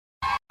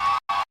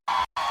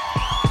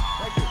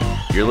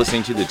You're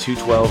listening to the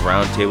 212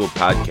 Roundtable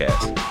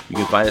Podcast. You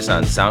can find us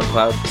on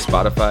SoundCloud,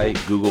 Spotify,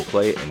 Google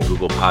Play, and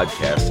Google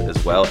Podcasts,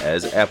 as well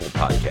as Apple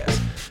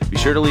Podcasts. Be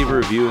sure to leave a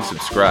review and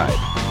subscribe.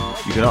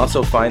 You can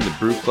also find the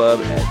Brew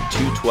Club at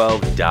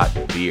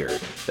 212.beer.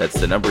 That's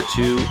the number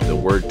 2, the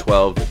word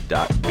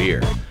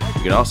 12.beer.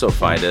 You can also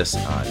find us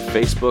on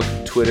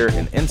Facebook, Twitter,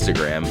 and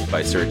Instagram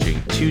by searching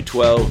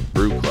 212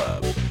 Brew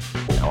Club.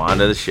 Now on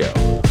to the show.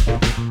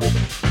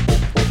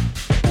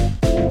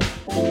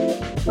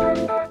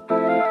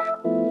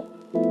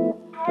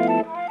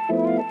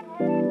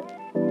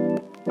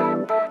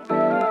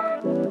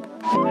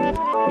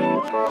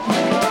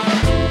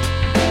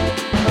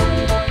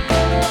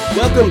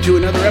 Welcome to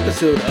another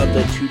episode of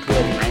the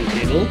 212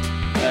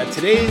 Roundtable.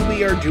 Today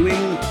we are doing,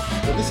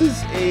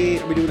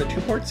 are we doing a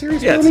two-part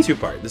series? Yeah, it's a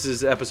two-part. This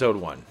is episode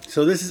 1.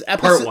 So this is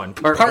episode...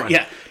 Part one.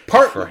 Yeah,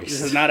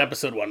 this is not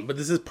episode 1, but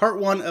this is part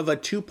 1 of a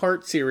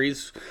two-part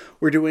series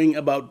we're doing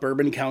about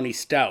Bourbon County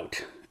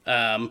Stout.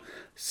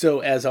 So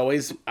as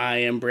always, I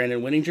am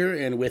Brandon Winninger,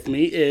 and with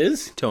me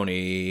is...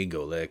 Tony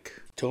Golick.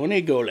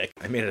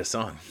 I made it a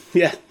song.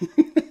 Yeah.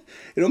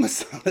 It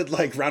almost sounded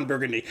like Ron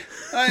Burgundy.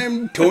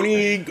 I'm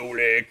Tony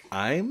Golick.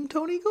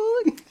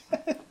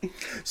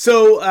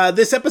 So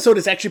this episode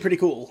is actually pretty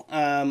cool.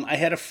 I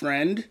had a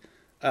friend.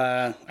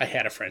 I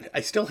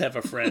still have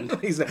a friend.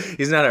 He's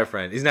not our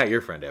friend. He's not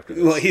your friend after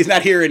this. Well, he's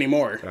not here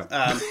anymore.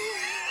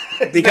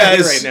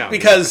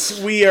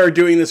 Because we are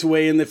doing this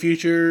way in the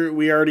future.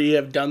 We already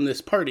have done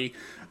this party.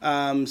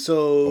 A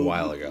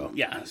while ago.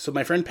 Yeah. So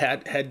my friend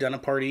Pat had done a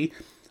party.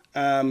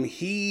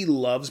 He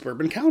loves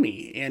Bourbon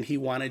County, and he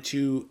wanted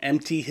to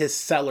empty his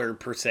cellar,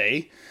 per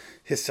se.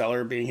 His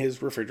cellar being his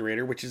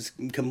refrigerator, which is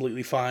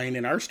completely fine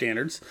in our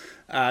standards.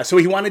 So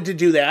he wanted to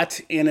do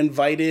that and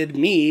invited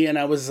me, and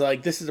I was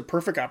like, this is a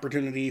perfect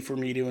opportunity for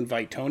me to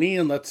invite Tony,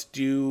 and let's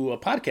do a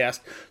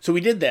podcast. So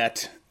we did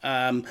that.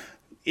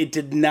 It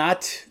did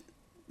not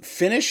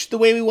finish the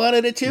way we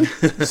wanted it to.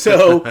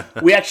 So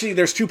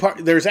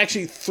there's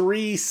actually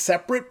 3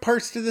 separate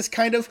parts to this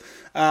kind of.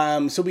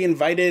 So we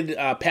invited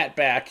Pat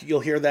back. You'll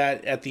hear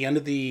that at the end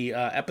of the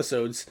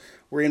episodes.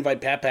 We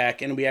invite Pat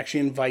back, and we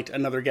actually invite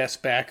another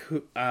guest back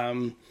who,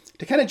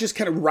 to kind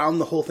of round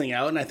the whole thing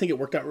out. And I think it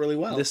worked out really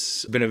well.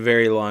 This has been a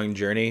very long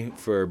journey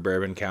for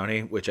Bourbon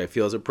County, which I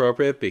feel is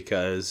appropriate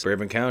because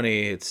Bourbon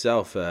County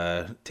itself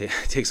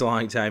takes a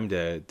long time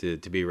to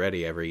be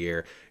ready every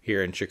year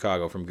here in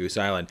Chicago from Goose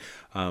Island.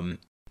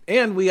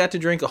 And we got to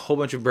drink a whole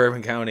bunch of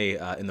Bourbon County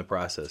in the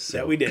process. So.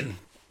 Yeah, we did.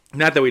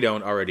 Not that we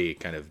don't already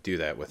kind of do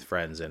that with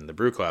friends and the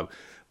Brew Club,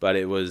 but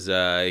it was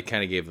it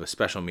kind of gave a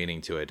special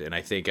meaning to it, and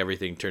I think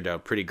everything turned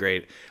out pretty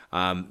great.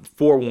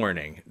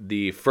 Forewarning: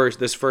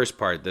 this first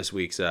part, this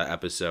week's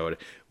episode,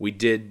 we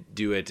did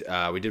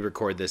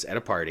record this at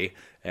a party,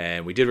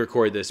 and we did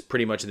record this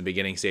pretty much in the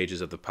beginning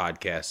stages of the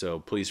podcast. So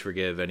please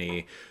forgive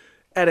any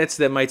edits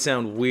that might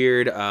sound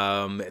weird.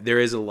 There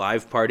is a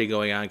live party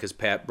going on because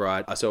Pat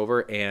brought us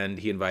over, and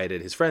he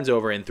invited his friends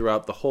over, and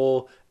throughout the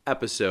whole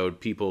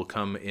episode, people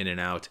come in and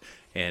out,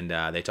 and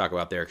they talk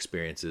about their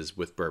experiences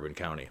with Bourbon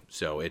County.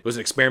 So it was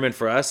an experiment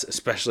for us,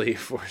 especially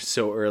for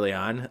so early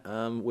on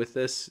with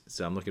this.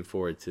 So I'm looking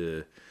forward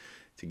to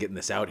getting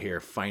this out here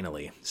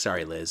finally.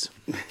 Sorry, Liz.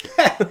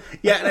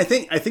 Yeah, and I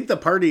think the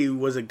party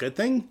was a good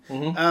thing.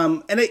 Mm-hmm.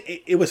 And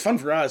it was fun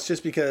for us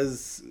just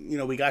because,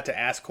 we got to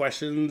ask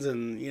questions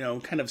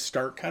and, kind of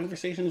start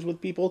conversations with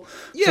people.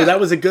 Yeah. So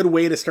that was a good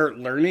way to start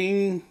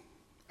learning,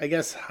 I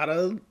guess, I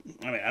don't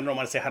want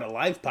to say how to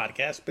live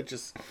podcast, but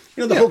just,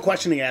 the whole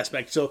questioning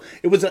aspect. So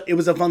it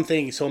was a fun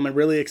thing. So I'm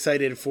really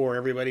excited for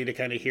everybody to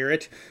kind of hear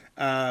it.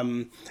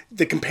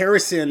 The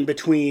comparison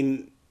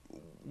between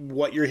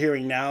what you're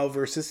hearing now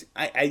versus,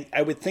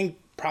 I would think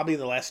probably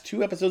the last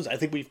 2 episodes, I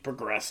think we've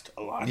progressed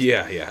a lot.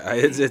 Yeah.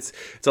 It's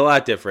a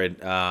lot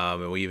different.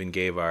 And we even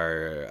gave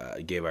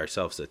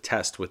ourselves a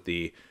test with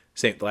the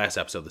last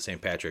episode, the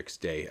St. Patrick's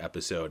Day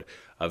episode,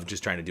 of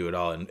just trying to do it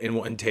all in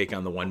one take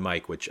on the one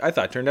mic, which I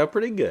thought turned out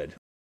pretty good.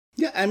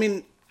 Yeah,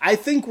 I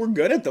think we're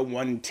good at the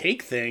one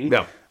take thing.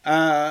 No.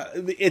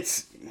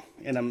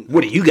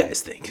 What do you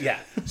guys think? Yeah.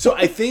 So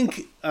I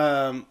think,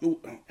 and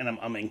I'm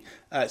umming.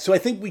 So I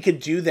think we could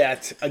do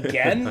that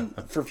again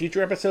for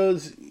future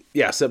episodes.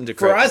 Yeah, something to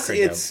for us.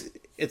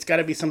 It's got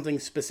to be something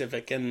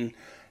specific and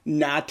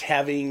not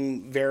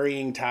having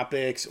varying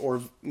topics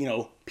or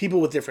people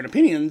with different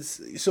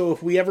opinions. So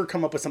if we ever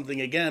come up with something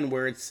again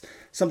where it's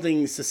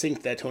something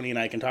succinct that Tony and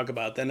I can talk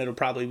about, then it'll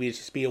probably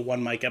just be a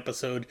one mic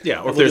episode.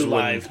 Yeah, or if there's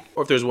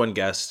one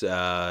guest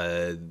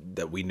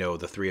that we know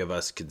the 3 of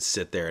us can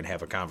sit there and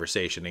have a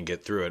conversation and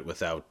get through it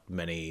without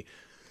many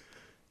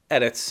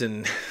edits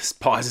and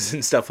pauses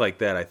and stuff like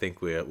that, I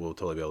think we'll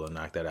totally be able to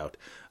knock that out.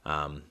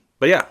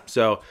 But yeah,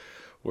 so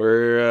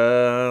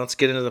let's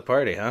get into the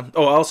party, huh?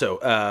 Oh,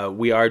 also,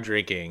 we are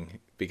drinking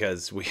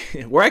because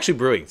we're actually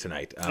brewing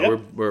tonight.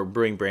 We're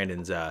brewing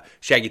Brandon's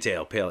Shaggy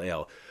Tail Pale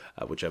Ale,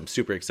 which I'm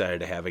super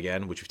excited to have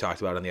again, which we've talked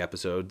about on the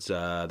episodes,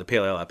 the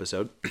Pale Ale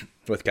episode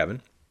with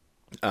Kevin.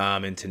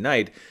 And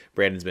tonight,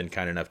 Brandon's been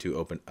kind enough to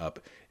open up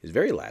his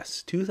very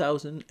last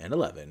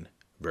 2011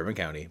 Bourbon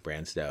County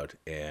brand stout.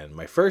 And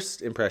my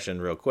first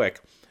impression, real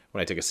quick,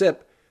 when I took a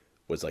sip,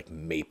 was like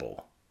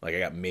maple. Like I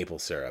got maple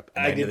syrup.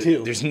 And I did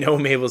too. There's no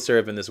maple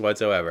syrup in this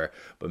whatsoever.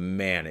 But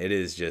man,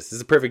 this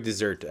is a perfect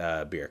dessert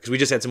beer. Because we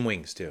just had some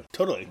wings too.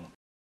 Totally.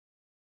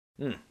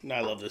 I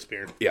love this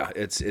beer. Yeah,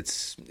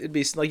 it'd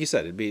be like you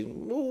said. It'd be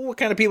what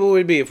kind of people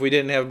would be if we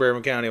didn't have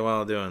Bourbon County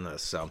while doing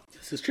this. So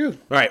This is true.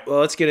 all right, well,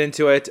 let's get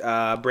into it.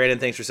 Brandon,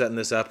 thanks for setting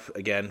this up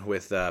again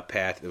with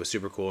Pat. It was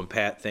super cool. And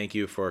Pat, thank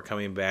you for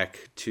coming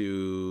back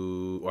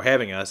or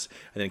having us,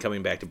 and then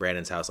coming back to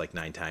Brandon's house like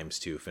 9 times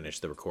to finish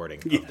the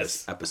recording of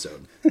this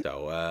episode.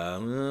 So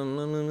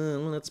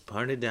let's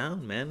party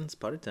down, man. It's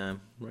party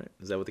time, right?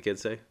 Is that what the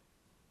kids say?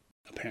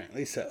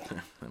 Apparently so.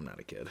 I'm not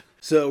a kid.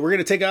 So we're going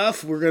to take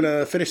off. We're going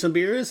to finish some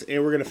beers,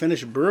 and we're going to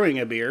finish brewing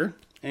a beer.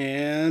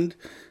 And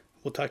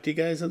we'll talk to you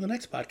guys on the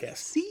next podcast.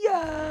 See ya!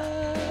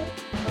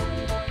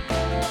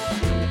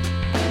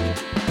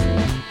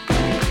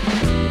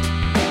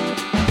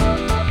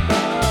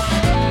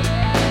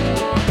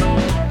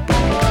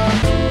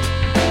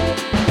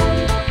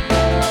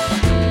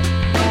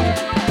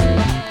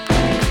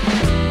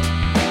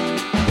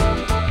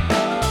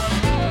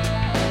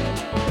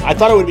 I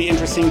thought it would be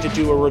interesting to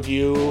do a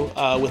review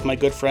with my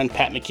good friend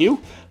Pat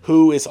McHugh,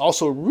 who is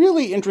also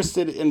really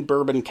interested in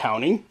Bourbon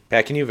County.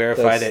 Pat, can you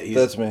verify that he's...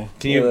 That's me.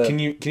 Can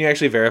you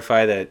actually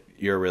verify that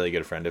you're a really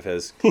good friend of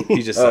his?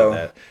 He just said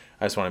that.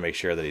 I just want to make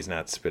sure that he's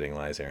not spitting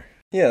lies here.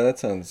 Yeah, that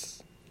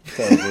sounds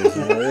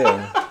reasonable,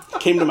 yeah.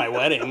 Came to my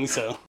wedding,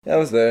 so... I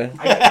was there.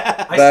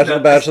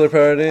 Bachelor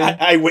party.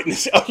 I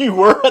witnessed... Oh, you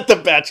were at the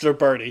bachelor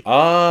party. Oh,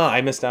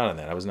 I missed out on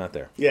that. I was not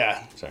there.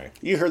 Yeah. Sorry.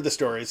 You heard the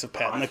stories of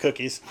Pat and the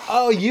cookies.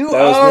 Oh, you...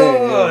 That was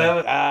me,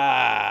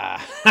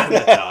 yeah.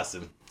 That's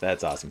awesome.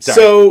 That's awesome. Sorry.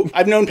 So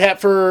I've known Pat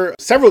for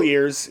several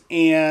years,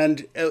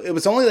 and it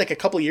was only like a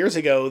couple years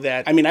ago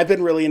that, I mean, I've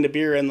been really into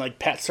beer, and like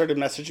Pat started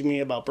messaging me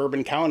about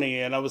Bourbon County,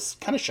 and I was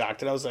kind of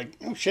shocked, and I was like,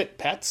 oh shit,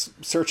 Pat's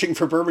searching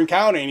for Bourbon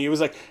County, and he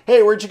was like,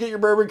 hey, where'd you get your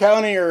Bourbon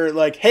County? Or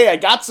like, hey, I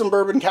got some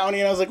Bourbon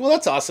County, and I was like, well,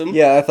 that's awesome.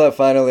 Yeah, I thought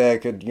finally I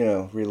could,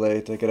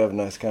 relate. I could have a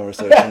nice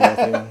conversation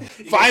with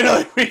you.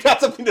 Finally, we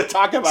got something to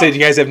talk about. So you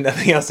guys have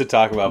nothing else to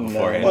talk about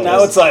beforehand? Well,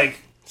 now it's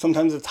like,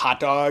 sometimes it's hot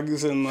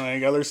dogs and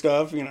like other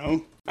stuff,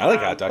 I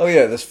like hot dogs. Oh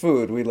yeah, this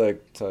food we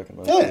like talking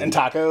about. Yeah, and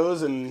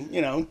tacos and,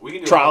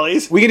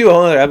 trolleys. We can do a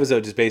whole other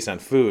episode just based on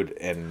food.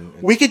 And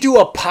We could do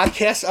a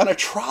podcast on a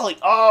trolley.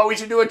 Oh, we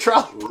should do a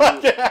trolley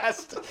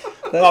podcast.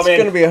 That's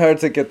going to be hard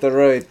to get the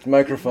right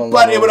microphone.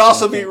 But it would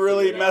also be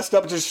really messed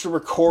up just to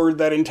record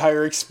that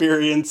entire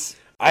experience.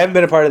 I haven't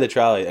been a part of any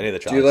of the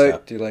trolley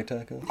stuff. Do you like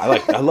tacos?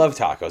 I love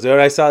tacos. When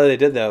I saw that they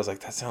did that, I was like,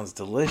 that sounds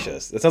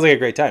delicious. That sounds like a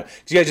great time.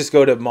 Do you guys just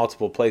go to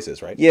multiple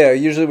places, right? Yeah,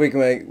 usually we can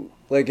make,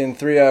 like in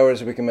 3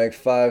 hours, we can make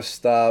 5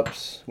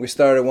 stops. We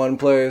start at one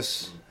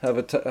place, have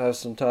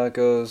some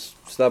tacos,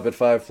 stop at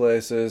 5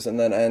 places, and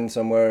then end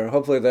somewhere.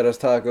 Hopefully that has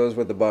tacos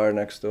with the bar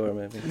next door,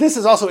 maybe. This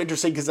is also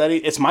interesting because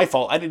it's my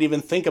fault. I didn't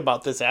even think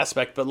about this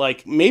aspect, but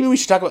like maybe we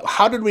should talk about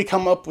how did we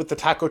come up with the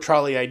taco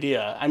trolley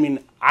idea? I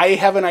mean, I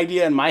have an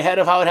idea in my head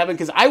of how it happened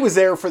because I was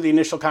there for the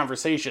initial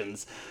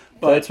conversations.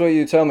 But that's what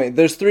you tell me.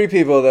 There's 3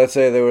 people that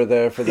say they were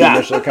there for the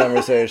initial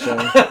conversation.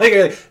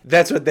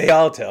 That's what they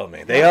all tell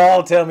me. They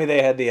all tell me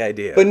they had the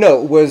idea. But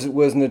no, was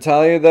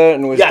Natalia there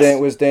and was Yes.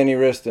 was Danny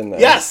Riston there?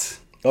 yes.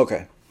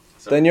 Okay.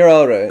 Then you're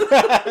all right.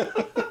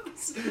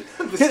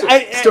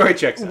 Story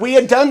checks out. We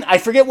had done, I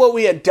forget what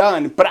we had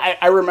done, but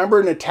I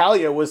remember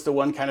Natalia was the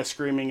one kind of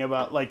screaming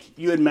about, like,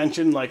 you had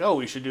mentioned, like, oh,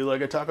 we should do,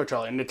 like, a taco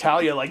trolley. And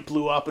Natalia, like,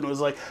 blew up and was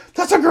like,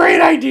 that's a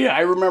great idea. I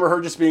remember her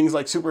just being,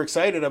 like, super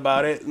excited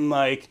about it. And,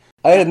 like...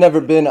 I had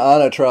never been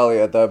on a trolley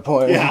at that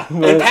point. Yeah.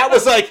 And Pat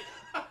was like,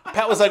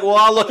 well,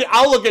 I'll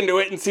look into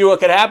it and see what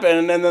could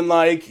happen. And then,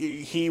 like,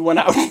 he went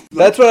out.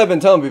 That's what I've been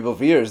telling people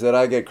for years, that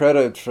I get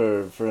credit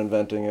for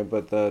inventing it,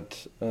 but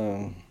that...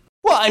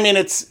 Well, I mean,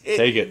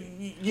 Take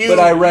it. But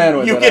I ran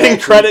with it. You get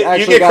credit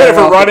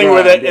for running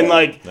with it and,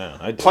 like,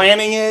 No,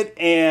 planning it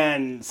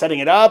and setting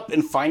it up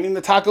and finding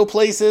the taco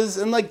places.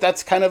 And, like,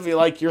 that's kind of,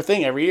 like, your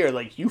thing every year.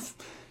 Like,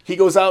 he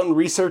goes out and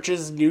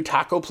researches new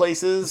taco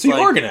places. So you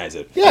like, organize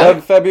it. Yeah.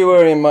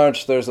 February and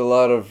March, there's a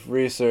lot of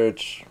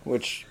research,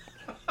 which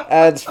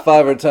adds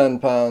 5 or 10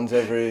 pounds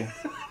every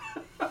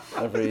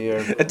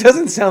year. It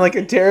doesn't sound like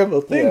a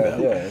terrible thing,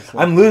 though. Yeah,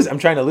 I'm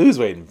trying to lose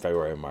weight in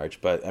February and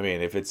March, but I mean,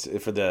 if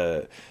for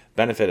the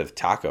benefit of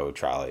taco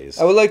trolleys,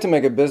 I would like to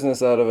make a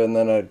business out of it, and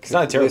then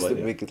not a terrible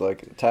idea. we could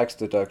like tax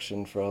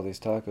deduction for all these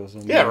tacos.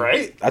 Yeah,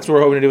 right? That's what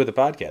we're hoping to do with the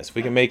podcast. If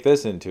we can make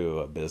this into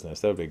a business,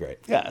 that would be great.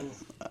 Yeah.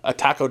 A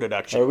taco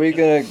deduction.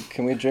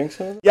 Can we drink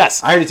some of it?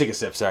 Yes. I already took a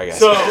sip. Sorry, guys.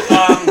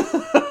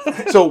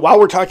 So while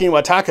we're talking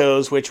about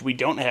tacos, which we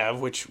don't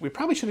have, which we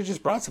probably should have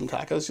just brought some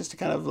tacos just to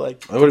kind of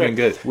like... That would have been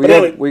good. We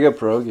got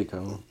pierogi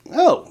coming.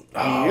 Oh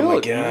my even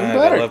God.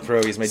 better. I love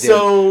pierogies. My dad,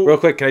 So- real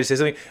quick, can I just say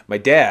something? My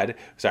dad,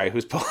 sorry,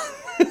 who's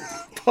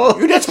Polish.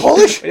 Your dad's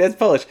Polish? My dad's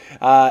Polish.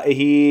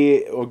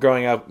 He,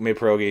 growing up, made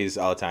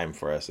pierogies all the time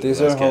for us.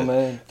 These are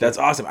homemade. That's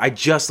awesome. I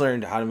just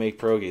learned how to make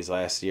pierogies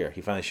last year.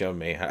 He finally showed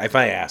me. I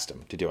finally asked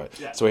him to do it.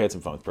 Yeah. So we had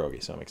some fun with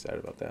pierogies, so I'm excited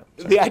about that.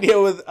 The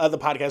idea with the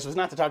podcast was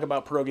not to talk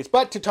about pierogies,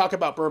 but to talk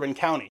about Bourbon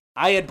County.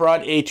 I had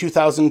brought a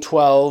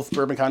 2012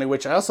 Bourbon County,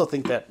 which I also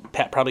think that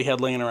Pat probably had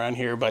laying around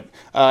here, but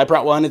I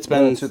brought one. It's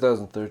been...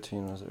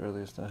 2013 was the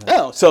earliest I had.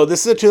 Oh, so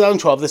this is a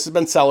 2012. This has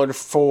been cellared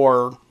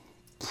for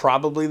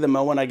probably the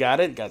moment I got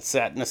it. Got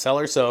sat in a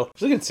cellar, so...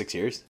 It's looking 6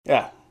 years.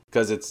 Yeah.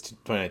 Because it's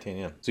 2019,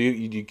 yeah. So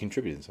you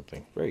contributed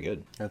something. Very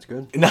good. That's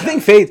good. Nothing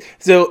fades.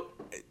 So...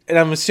 And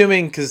I'm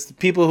assuming because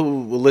people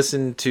who will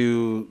listen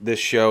to this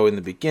show in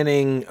the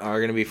beginning are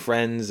going to be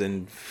friends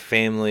and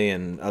family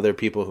and other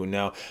people who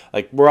know.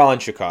 Like, we're all in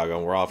Chicago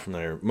and we're all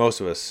familiar. Most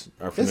of us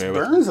are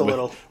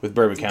familiar with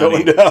Bourbon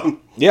County. Going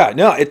down. Yeah,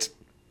 no, it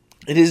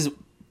is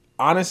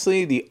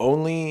honestly the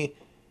only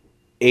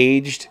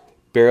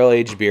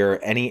barrel-aged beer,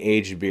 any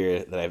aged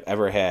beer that I've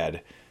ever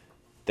had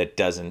that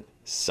doesn't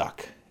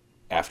suck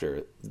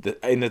after.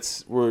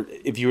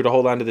 If you were to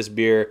hold on to this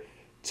beer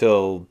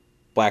till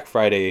Black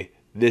Friday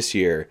this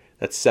year,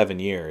 that's 7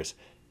 years,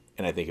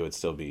 and I think it would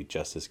still be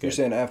just as good. You're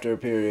saying after a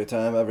period of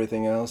time,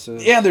 everything else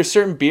is... Yeah, there's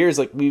certain beers,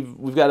 like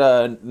we've got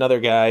another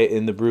guy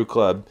in the brew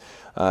club.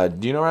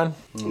 Do you know Ron?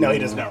 No, he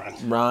doesn't know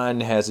Ron.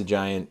 Ron has a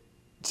giant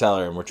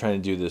cellar, and we're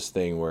trying to do this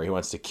thing where he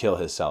wants to kill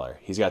his cellar.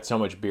 He's got so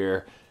much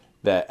beer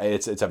that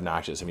it's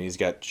obnoxious. I mean, he's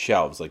got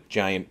shelves, like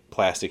giant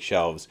plastic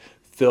shelves,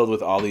 filled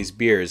with all these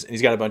beers, and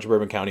he's got a bunch of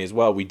Bourbon County as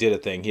well. We did a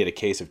thing. He had a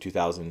case of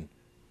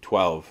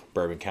 2012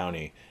 Bourbon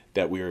County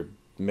that we were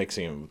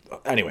mixing them.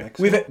 Anyway,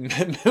 we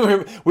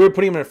were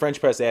putting them in a French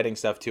press, adding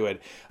stuff to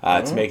it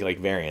to make like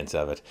variants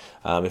of it.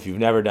 If you've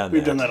never done that,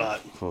 we've done that a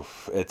lot.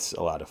 It's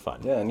a lot of fun.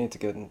 Yeah, I need to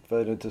get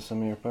invited to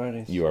some of your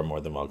parties. You are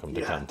more than welcome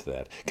to come to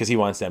that because he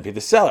wants to empty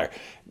the cellar.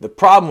 The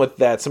problem with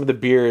that, some of the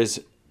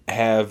beers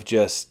have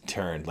just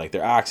turned, like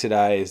they're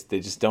oxidized. They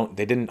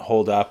didn't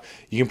hold up.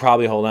 You can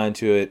probably hold on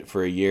to it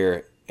for a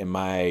year. And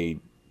my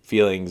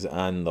feelings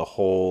on the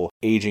whole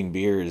aging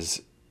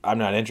beers, I'm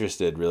not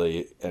interested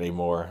really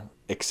anymore.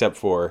 Except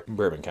for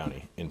Bourbon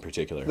County in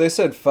particular. They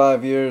said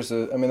 5 years.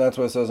 I mean, that's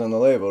what it says on the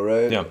label,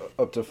 right? Yeah.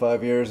 Up to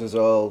 5 years is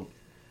all.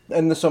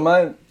 And so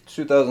my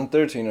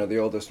 2013 are the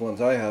oldest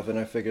ones I have, and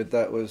I figured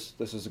this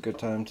is a good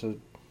time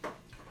to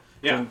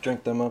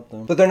drink them up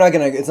then. But they're not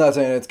gonna. It's not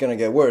saying it's gonna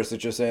get worse.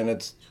 It's just saying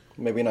it's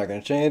maybe not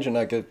gonna change and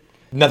not get.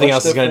 Nothing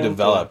else is gonna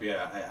develop.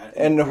 Yeah.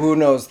 And who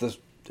knows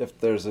if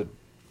there's a.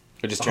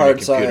 I just turned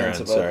your computer on.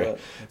 About Sorry, that.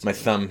 My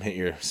thumb hit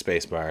your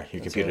space bar.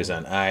 Your computer's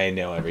on. I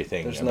know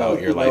everything There's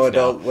about your life no now.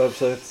 adult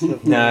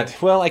websites. Not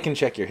well. I can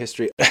check your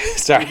history.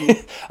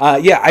 Sorry.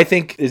 Yeah, I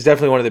think it's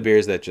definitely one of the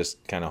beers that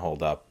just kind of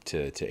hold up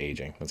to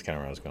aging. That's kind of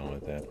where I was going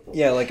with that.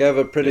 Yeah, like I have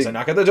a pretty. As I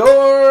knock at the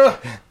door.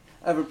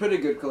 I have a pretty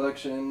good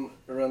collection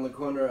around the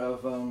corner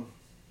of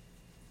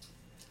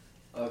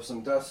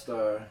some Death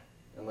Star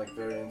and like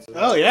variants.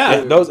 Oh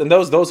yeah,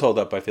 those hold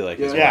up. I feel like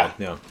as well.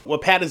 Yeah.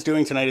 What Pat is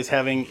doing tonight is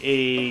having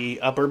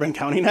a Bourbon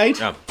County night.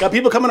 Yeah. Got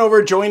people coming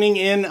over, joining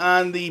in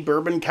on the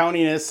Bourbon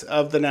County-ness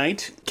of the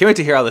night. Can't wait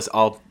to hear how this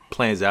all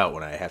plans out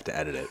when I have to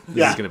edit it.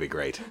 This is going to be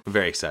great. I'm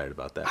very excited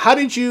about that. How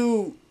did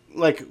you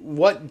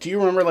what do you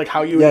remember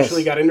how you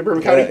initially got into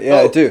Bourbon County? Yeah,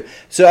 I do.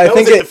 So I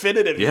think was a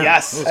definitive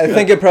yes. I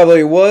think it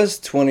probably was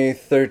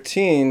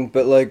 2013,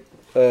 but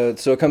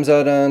so it comes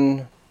out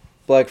on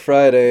Black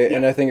Friday,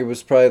 and I think it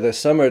was probably the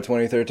summer of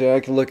 2013. I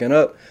can look it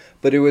up,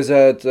 but it was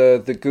at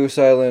the Goose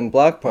Island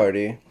block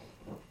party.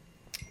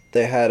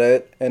 They had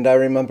it, and I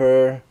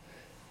remember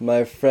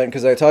my friend,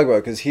 because I talk about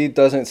it, because he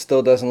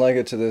still doesn't like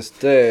it to this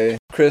day.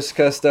 Chris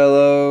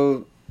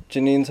Costello,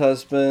 Janine's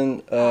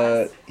husband,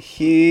 they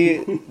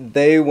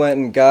went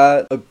and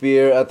got a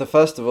beer at the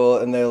festival,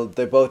 and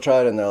they both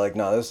tried it, and they're like,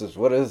 "No,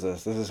 what is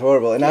this? This is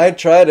horrible." And I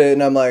tried it,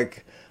 and I'm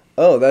like,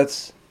 "Oh,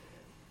 that's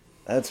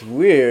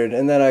weird."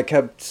 And then I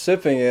kept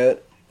sipping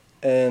it,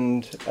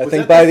 and I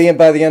think by the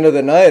end of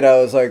the night, I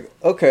was like,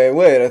 "Okay,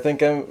 wait, I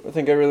think I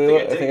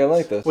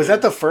like this." Was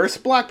that the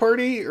first block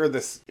party or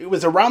this? It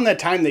was around that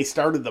time they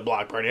started the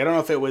block party. I don't know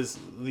if it was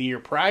the year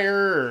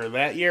prior or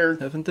that year.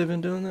 Haven't they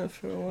been doing that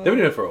for a while? They've been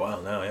doing it for a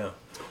while now, yeah.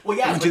 Well,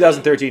 yeah. In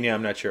 2013,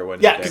 I'm not sure when.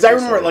 Yeah, because I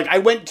remember, I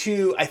went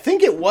to, I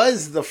think it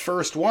was the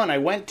first one I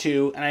went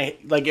to, and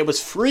it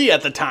was free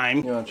at the time.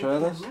 You want to try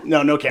this?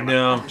 No camera.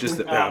 No, just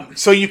the,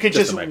 so you could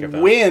just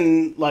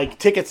win,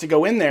 tickets to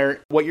go in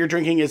there. What you're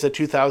drinking is a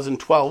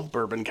 2012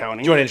 Bourbon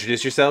County. Do you want to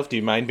introduce yourself? Do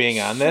you mind being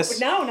on this?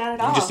 No, not at all. You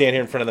can just stand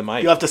here in front of the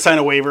mic. You'll have to sign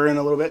a waiver in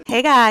a little bit.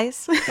 Hey,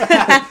 guys.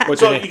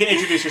 What's your name? You can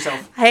introduce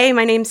yourself. Hey,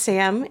 my name's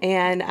Sam,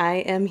 and I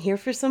am here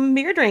for some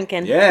beer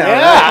drinking.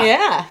 Yeah.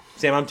 Yeah.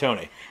 Sam, I'm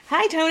Tony.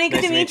 Hi, Tony.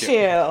 Good Nice to meet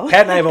you.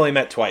 Pat and I have only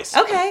met twice.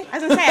 Okay. I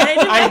was going to say, I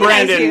didn't I'm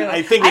recognize Brandon. you.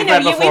 I think we've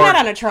met before. We met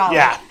on a trolley.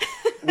 Yeah.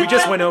 We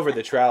just went over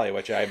the trolley,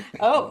 which I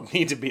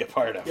need to be a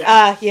part of.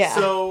 Yeah.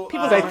 So,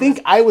 I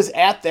think I was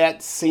at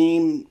that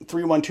same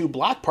 312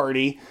 block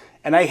party,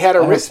 and I had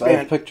a wristband. I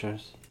have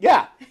pictures.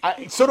 Yeah,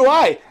 so do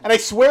I. And I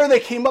swear they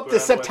came up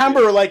this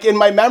September, like in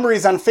my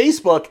memories on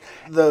Facebook.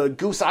 The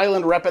Goose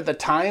Island rep at the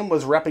time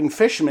was repping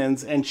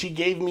Fishman's, and she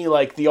gave me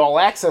like the all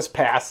access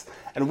pass,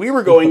 and we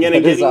were going in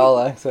and getting all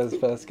access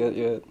pass get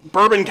you at?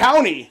 Bourbon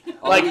County,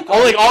 like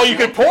all you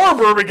could pour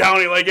Bourbon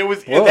County. Like it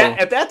was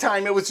at that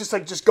time, it was just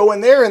like just go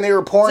in there and they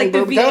were pouring It's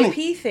like Bourbon the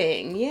County. VIP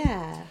thing,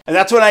 yeah. And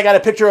that's when I got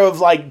a picture of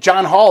like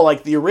John Hall,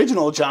 like the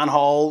original John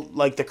Hall,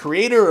 like the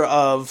creator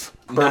of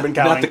Bourbon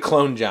County. Not the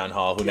clone John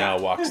Hall who now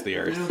walks the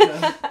earth.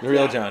 The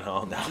real John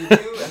Hall. No.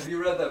 Have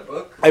you read that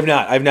book? I've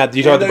not. Do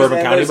you talk about the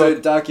Bourbon County There's book?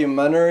 a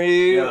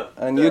documentary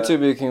on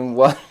YouTube you can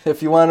watch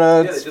if you want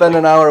to spend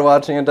an hour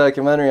watching a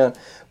documentary on.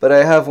 But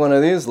I have one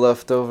of these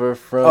left over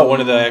from... Oh, one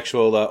of the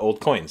actual old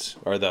coins,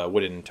 or the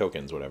wooden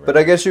tokens, whatever. But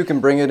I guess you can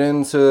bring it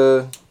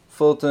into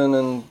Fulton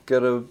and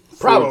get a...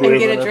 Probably. beer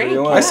Get a whenever drink.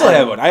 you want. I still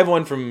have one. I have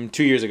one from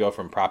 2 years ago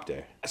from Prop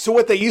Day. So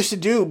what they used to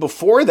do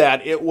before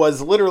that, it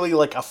was literally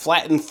like a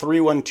flattened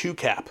 312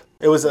 cap.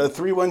 It was a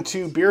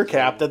 312 beer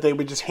cap that they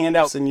would just hand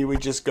out, and you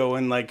would just go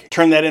and like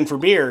turn that in for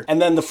beer. And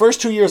then the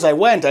first 2 years I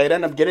went, I'd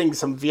end up getting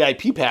some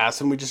VIP pass,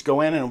 and we'd just go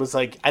in, and it was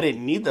like I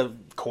didn't need the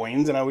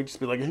coins, and I would just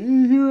be like, hey,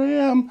 here I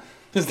am.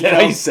 Is that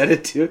how you said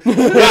it too?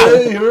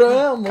 Yeah, Here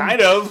I am.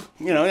 kind of.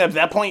 You know, at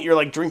that point you're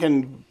like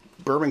drinking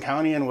Bourbon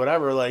County and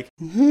whatever. Like,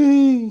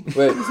 hey.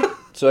 Wait,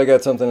 so I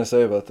got something to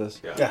say about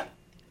this. Yeah.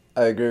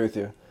 I agree with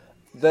you.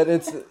 That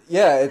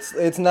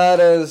it's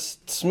not as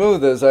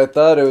smooth as I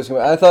thought it was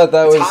going to be. I thought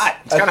that was... hot.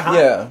 It's kinda hot.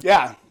 Yeah.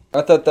 Yeah.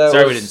 I thought that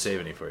Sorry was... we didn't save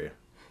any for you.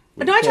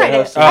 No, I tried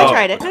it. Oh. I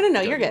tried it.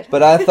 No, you're good.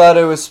 But I thought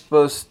it was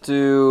supposed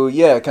to,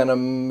 kind of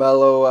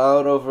mellow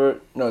out over...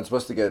 No, it's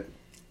supposed to get...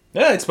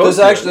 Yeah, it's supposed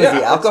Does to. actually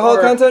the alcohol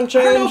content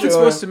change? I don't know if it's or-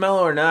 supposed to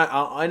mellow or not.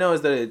 All I know is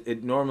that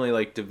it normally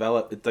like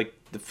develop. It's like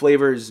the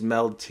flavors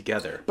meld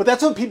together. But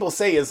that's what people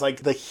say is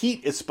like the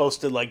heat is supposed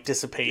to like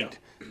dissipate,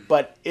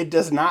 but it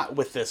does not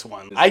with this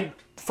one.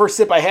 First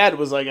sip I had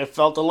was like I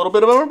felt a little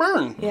bit of a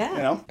burn. Yeah. You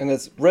know? And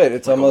it's right.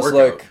 It's almost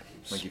workout.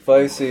 like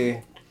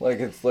spicy. Like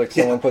it's like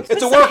someone puts.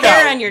 It's a Put some hair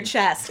workout. on your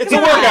chest. It's a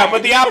Come on. workout,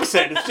 but the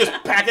opposite. It's just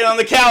packing on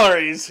the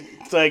calories.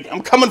 It's like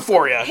I'm coming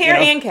for you. Hair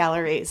you know? and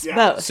calories, Yeah.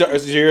 both. So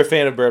you're a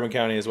fan of Bourbon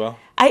County as well?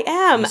 I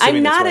am. assuming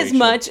I'm that's not why as you should.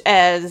 much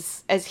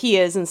as he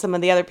is and some of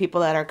the other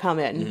people that are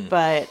coming,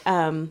 but I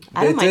don't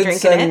They mind did drinking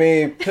send it.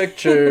 me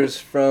pictures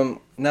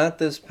from not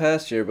this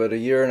past year, but a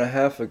year and a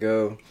half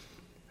ago.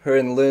 Her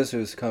and Liz,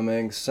 who's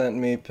coming, sent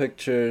me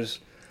pictures,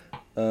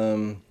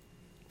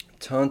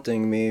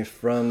 taunting me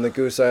from the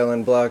Goose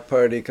Island block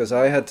party because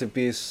I had to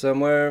be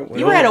somewhere.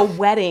 You were at a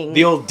wedding.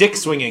 The old dick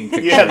swinging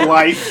picture. You had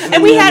life.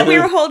 and we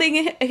were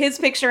holding his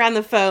picture on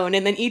the phone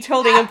and then each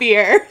holding a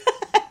beer.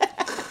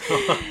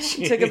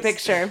 Took a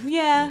picture.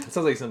 Yeah. That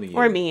sounds like something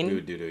Or you mean.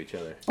 would do to each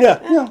other. Yeah.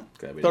 Glad we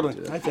didn't do Totally.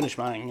 that. I finished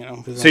mine. You know.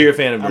 'cause So you're a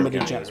fan of I'm a Bourbon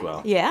County degenerate. as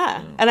well?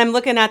 Yeah. And I'm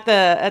looking at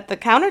the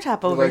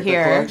countertop over Like the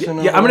here. collection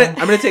of Yeah, I'm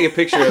gonna take a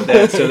picture of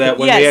that so that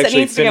when Yes, we it actually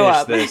needs to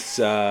go finish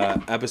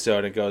up. this episode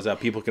and it goes up,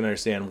 people can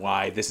understand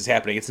why this is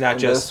happening. It's not And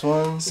just this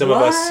one? some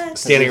of What?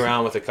 us standing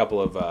around with a couple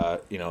of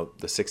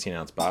the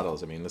 16-ounce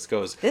bottles. I mean, this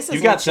goes. This is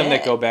You've got some that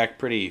legit. go back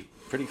pretty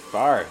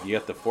far. You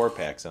got the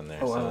 4-packs on there.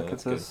 Oh, wow, so look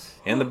that's at good. this.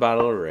 And the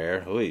bottle of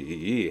rare.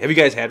 Oy. Have you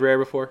guys had rare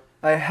before?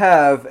 I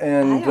have,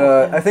 and I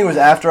don't I think it was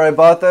after I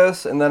bought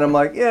this, and then I'm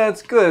like, yeah,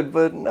 it's good,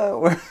 but not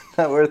worth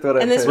what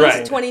I And this paid. was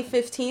Right.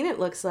 2015, it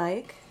looks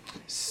like.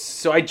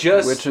 So I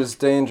just Which is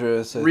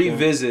dangerous. I think.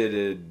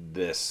 revisited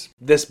this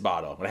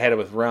bottle when I had it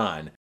with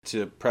Ron.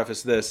 To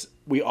preface this,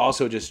 we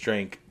also just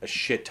drank a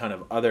shit ton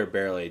of other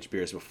barrel-aged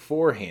beers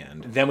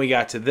beforehand. Then we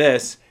got to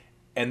this,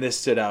 and this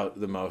stood out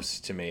the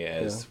most to me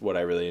as what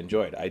I really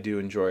enjoyed. I do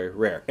enjoy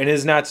rare, and it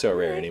is not so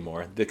rare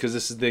anymore because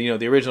this is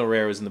the original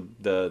rare was in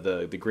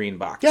the green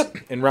box. Yep.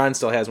 And Ron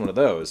still has one of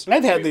those. And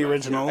I've had the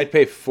original. I'd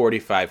pay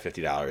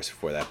 $50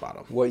 for that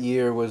bottle. What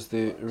year was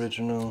the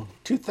original?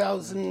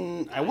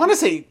 2000. I want to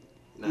say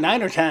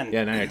 9 or 10.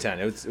 Yeah, 9 or 10.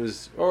 It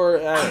was or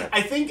I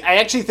don't know. I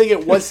actually think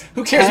it was.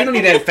 Who cares? We don't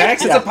need to have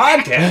facts. It's a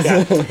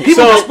podcast. People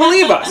So- just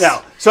believe us.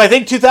 No. So I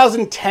think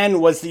 2010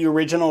 was the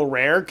original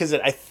rare because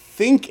I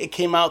think it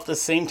came out the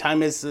same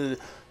time as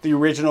the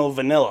original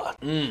vanilla.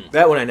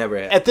 That one I never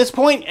had. At this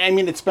point, I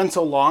mean, it's been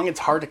so long, it's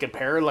hard to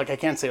compare. Like, I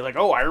can't say, like,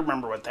 oh, I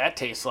remember what that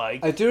tastes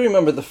like. I do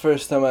remember the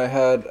first time I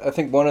had. I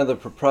think one of the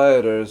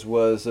proprietors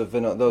was a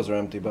vanilla. Those are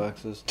empty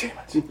boxes. Damn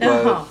it!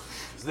 Oh,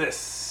 What's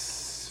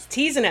this?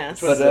 teasing us.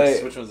 But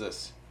Which one's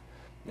this?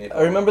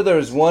 I remember there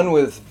was one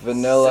with 17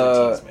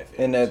 vanilla is my favorite.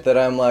 in it that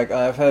I'm like,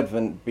 I've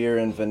had beer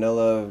and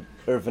vanilla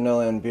or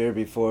vanilla and beer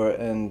before,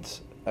 and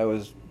I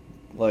was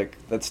like,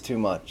 that's too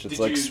much. It's Did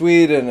like you-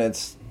 sweet and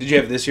it's Did you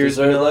have this year's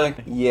dessert vanilla? like.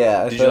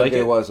 Yeah, I Did you felt like like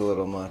it? it was a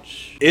little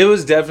much. It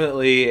was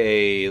definitely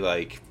a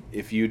like.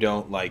 If you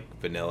don't like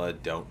vanilla,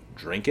 don't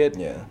drink it.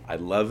 Yeah. I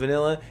love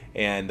vanilla,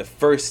 and the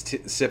first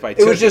sip I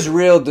took, It was just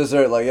real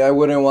dessert. Like I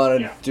wouldn't want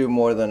to Yeah. do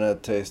more than a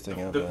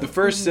tasting of the it.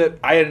 first sip.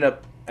 I ended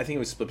up. I think it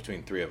was split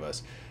between three of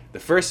us. The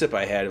first sip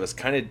I had was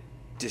kind of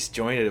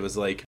disjointed. It was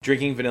like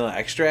drinking vanilla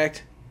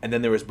extract, and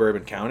then there was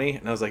Bourbon County,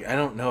 and I was like, I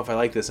don't know if I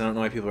like this. I don't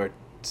know why people are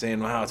saying,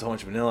 wow, it's a whole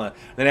bunch of vanilla.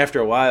 And then after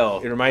a while,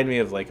 it reminded me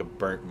of like a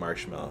burnt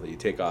marshmallow that you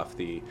take off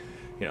the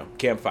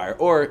campfire.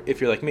 Or if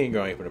you're like me,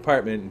 growing up in an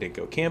apartment and didn't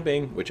go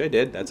camping, which I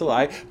did, that's a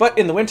lie. But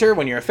in the winter,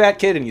 when you're a fat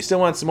kid and you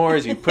still want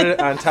s'mores, you put it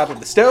on top of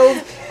the stove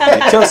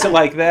and you toast it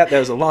like that. That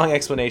was a long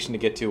explanation to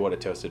get to what a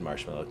toasted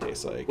marshmallow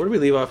tastes like. Where did we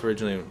leave off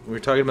originally? We were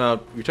talking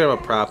about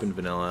prop and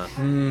vanilla.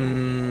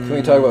 Can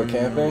we talk about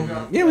camping?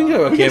 Yeah, we can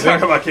talk about camping.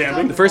 Talk about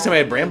camping. The first time I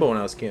had Bramble when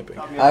I was camping.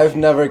 I've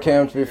never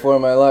camped before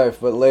in my life,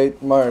 but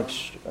late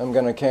March, I'm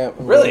going to camp.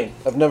 Really?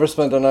 I've never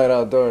spent a night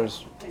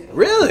outdoors.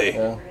 Really?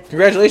 Yeah.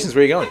 Congratulations.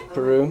 Where are you going?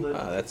 Peru.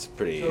 That's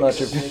pretty...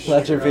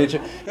 Machu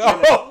Picchu.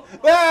 Oh!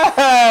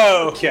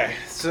 Whoa! Okay,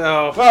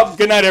 so... Well,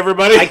 good night,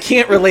 everybody. I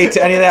can't relate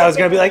to any of that. I was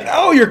going to be like,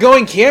 oh, you're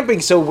going camping,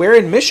 so where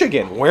in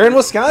Michigan? Where in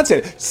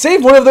Wisconsin?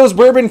 Save one of those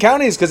Bourbon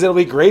counties, because it'll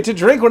be great to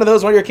drink one of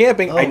those while you're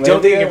camping. I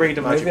don't think you can bring it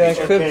to Machu Maybe I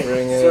Picchu. could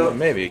bring it. So,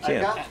 maybe you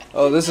can.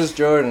 Oh, this is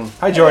Jordan.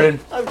 Hi, Jordan.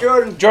 I'm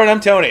Jordan. Jordan, I'm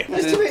Tony.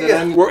 Nice to meet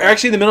you. We're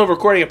actually in the middle of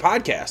recording a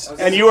podcast.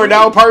 And you are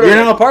now a part of You're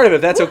it. now a part of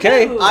it. That's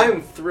okay.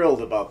 I'm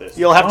thrilled about this.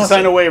 You'll have to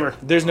sign a waiver.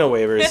 There's no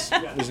waivers.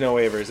 There's no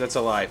waivers. That's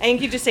a lie. I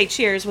think you just say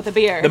cheers with a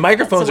beer. The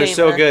microphones are That's a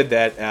so waiver. good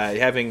that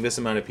having this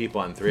amount of people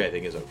on 3, I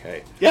think, is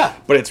okay. Yeah.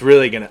 But it's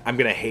really I'm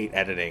gonna hate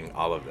editing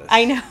all of this.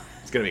 I know.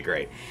 It's gonna be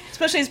great.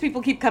 Especially as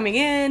people keep coming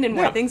in and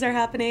more Yeah. things are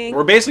happening.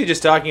 We're basically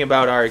just talking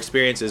about our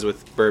experiences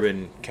with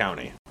Bourbon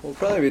County. We'll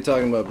probably be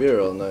talking about beer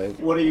all night.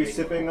 What are you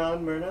sipping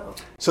on right now?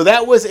 So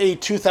that was a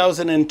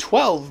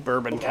 2012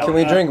 Bourbon County. Can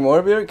we drink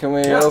more beer? Can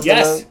we open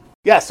Yes. it?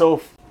 Yeah, so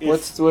if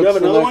What's you have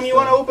the another next one you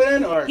want to thing?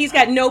 open in? Or He's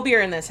got no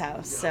beer in this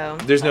house, so.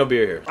 There's no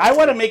beer here. I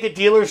want to make a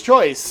dealer's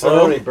choice. I'm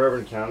So only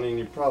Bourbon County, and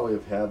you probably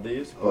have had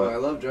these, Oh, I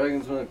but love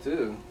Dragon's Milk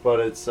too.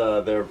 it's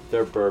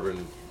they're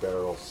bourbon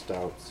barrel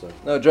stout. So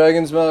No,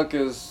 Dragon's Milk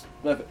is...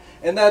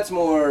 And that's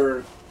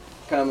more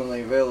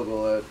commonly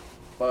available at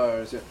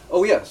bars. Yeah.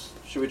 Oh, yes.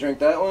 Should we drink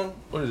that one?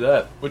 What is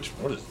that? What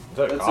is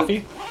that? That's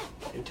Coffee?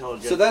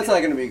 So that's not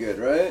going to be good,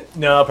 right?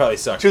 No, it'll probably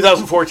suck.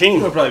 2014.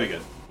 It'll probably be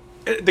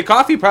good. The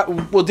coffee,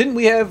 well,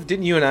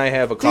 didn't you and I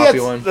have a coffee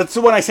one? That's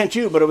the one I sent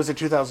you, but it was a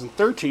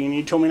 2013.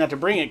 You told me not to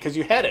bring it because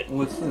you had it.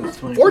 What's this?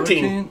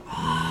 14.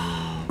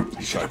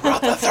 You should have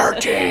brought the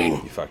 13.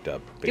 You fucked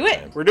up. Big Do it.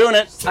 time. We're doing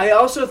it. I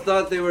also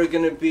thought they were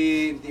going to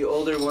be... The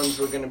older ones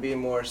were going to be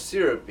more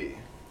syrupy.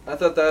 I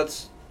thought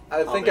that's...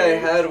 I think I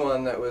had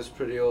one that was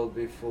pretty old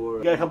before.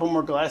 We got a couple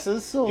more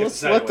glasses, so You have let's to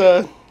sign let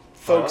away. the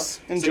folks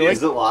enjoy.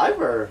 Is it live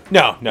or?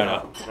 No.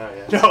 Not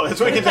yet. No, that's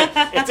what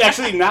it's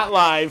actually not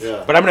live.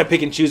 Yeah. But I'm going to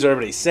pick and choose what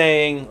everybody's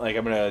saying. Like,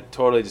 I'm going to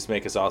totally just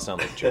make us all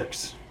sound like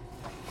jerks.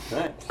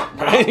 Nice.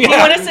 Right? Do you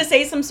want us to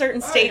say some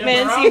certain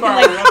statements so you can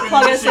like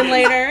plug us in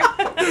later?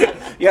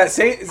 Yeah,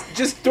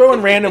 just throw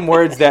in random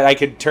words that I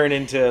could turn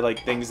into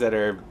like things that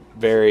are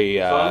very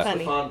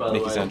Funny.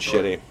 make you sound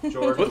shitty.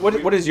 Jordan,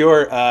 What is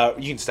your?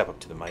 You can step up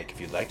to the mic if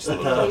you'd like, just a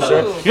little closer.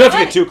 You don't have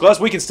to get too close.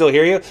 We can still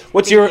hear you.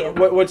 What's Thank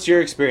you. what's your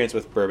experience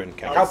with Bourbon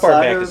County? How far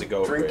Outside back of does it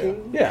go? For you?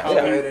 drinking? Yeah. Oh,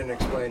 I didn't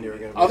explain you were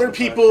going to be... Other so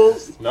people.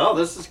 No,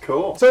 this is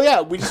cool. So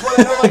yeah, we just want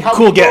to know like how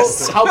Cool people,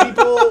 guests. how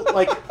people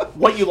like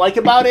what you like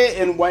about it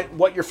and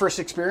what your first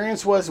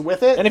experience was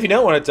with it. And if you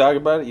don't want to talk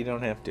about it, you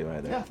don't have to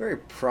either. Yeah. Very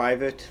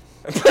private.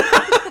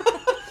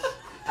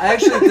 I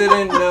actually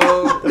didn't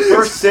know... The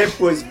first sip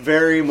was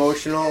very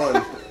emotional,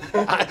 and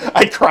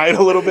I cried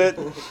a little bit.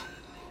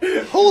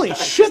 Holy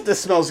shit, this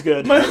smells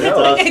good.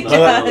 It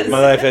does. My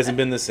life hasn't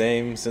been the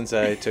same since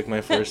I took my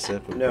first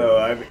sip. Of no,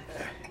 bourbon.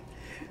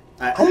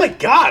 Oh my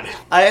god.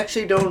 I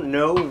actually don't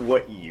know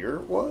what year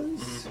it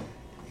was.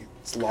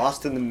 It's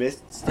lost in the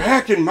mist.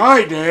 Back in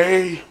my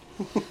day.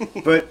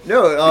 But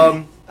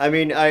no, I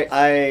mean,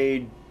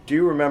 I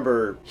do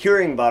remember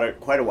hearing about it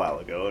quite a while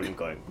ago and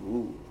going,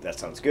 ooh, that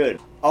sounds good.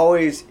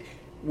 Always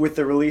with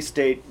the release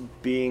date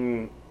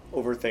being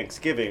over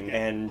Thanksgiving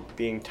and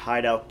being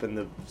tied up in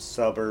the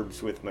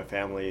suburbs with my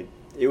family,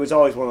 it was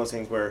always one of those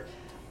things where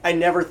I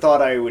never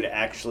thought I would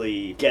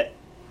actually get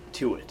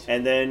to it.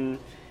 And then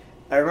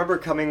I remember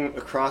coming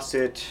across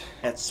it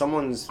at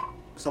someone's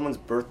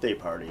birthday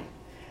party,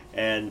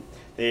 and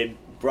they had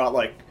brought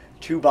like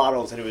 2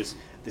 bottles, and it was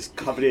this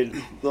coveted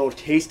little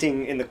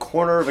tasting in the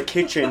corner of a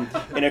kitchen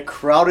in a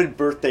crowded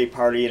birthday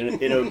party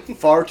in a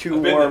far too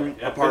warm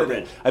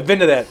apartment. I've been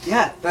to that.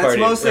 Yeah, that's party.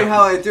 mostly Yeah.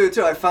 how I do it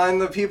too. I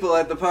find the people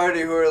at the party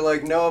who are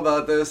like know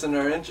about this and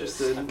are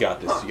interested. Got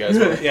this, you guys.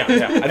 Yeah. I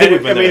I think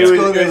we've been mean, there.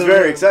 it was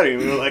very exciting.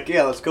 We were like,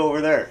 yeah, let's go over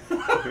there. You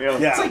know?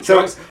 Yeah. It's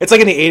So It's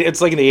like in the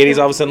 80s.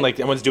 All of a sudden, like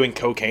everyone's doing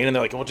cocaine, and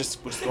they're like, "We'll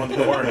just go in the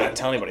corner and not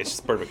tell anybody. It's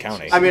just Bourbon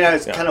County." I mean, I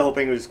was Yeah. kind of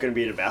hoping it was going to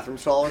be in a bathroom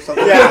stall or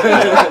something.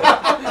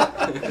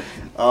 Yeah.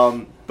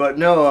 But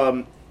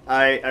no,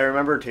 I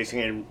remember tasting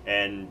it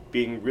and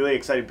being really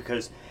excited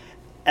because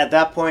at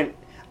that point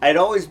I had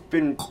always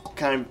been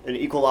kind of an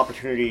equal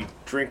opportunity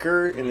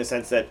drinker in the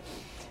sense that,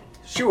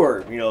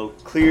 sure, you know,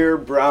 clear,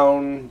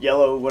 brown,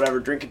 yellow, whatever,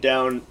 drink it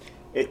down,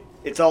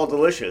 it's all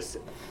delicious.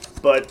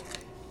 But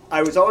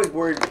I was always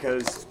worried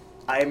because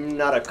I'm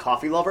not a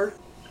coffee lover.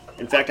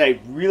 In fact, I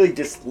really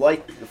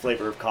dislike the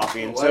flavor of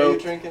coffee, and Why so are you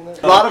drinking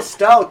that? a lot of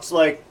stouts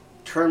like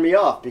turn me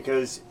off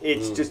because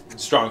it's just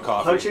strong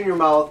coffee. punch in your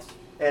mouth,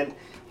 and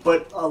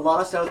but a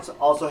lot of stouts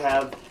also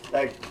have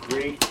that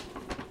great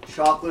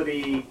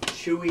chocolatey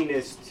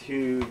chewiness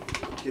to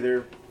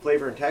their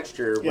flavor and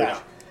texture, which Yeah.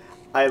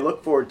 I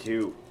look forward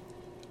to.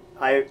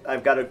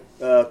 I've got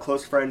a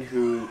close friend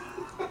who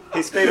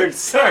his favorite.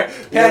 Sorry,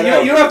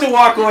 Pat, you don't have to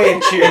walk away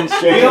and cheer.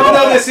 We all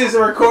know this is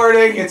a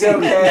recording. It's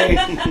okay.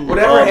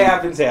 Whatever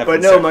happens, happens.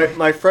 But no,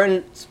 my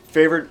friend's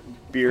favorite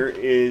beer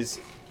is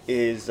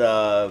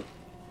oh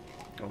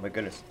my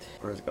goodness,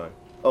 where is it going?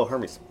 Oh,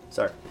 Hermes.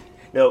 Sorry.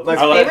 No, my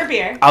Favorite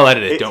beer. I'll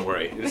edit it. Don't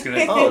worry. It's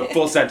gonna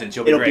full sentence.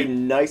 You'll be It'll great. be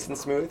nice and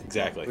smooth.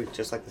 Exactly.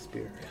 Just like this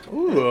beer.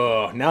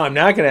 Ooh, now I'm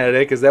not gonna edit it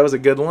because that was a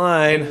good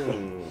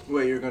line.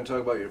 Wait, you're going to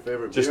talk about your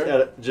favorite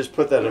beer? Just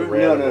put that in No,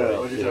 random. no,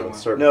 no. What are you You know, talking about?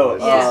 certain No,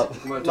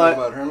 places. You want to talk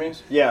about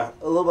Hermes? Yeah,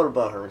 a little bit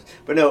about Hermes.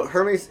 But no,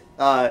 Hermes,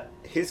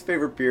 his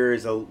favorite beer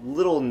is a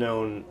little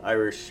known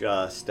Irish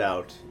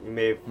stout. You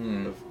may have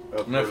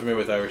I'm not familiar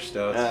with Irish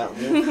stouts.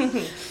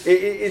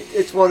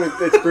 It's one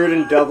that's brewed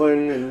in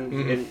Dublin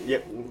and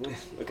yep.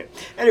 Okay.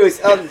 Anyways,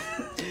 Starting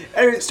with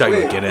Are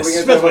we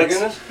Guinness. going to talk about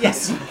Guinness?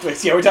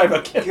 Yes. Yeah, we're talking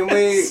about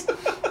Guinness.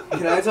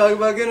 Can I talk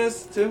about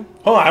Guinness too?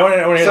 Hold on, I want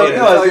to hear So the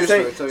no, I was Tell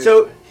your just saying. story,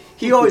 So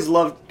he always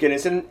loved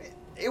Guinness, and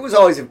it was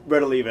always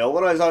readily available.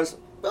 And I was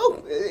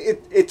always,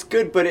 it's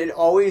good, but it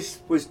always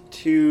was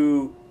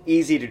too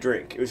easy to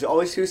drink. It was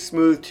always too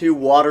smooth, too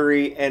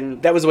watery,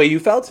 and That was the way you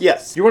felt?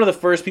 yes. You're one of the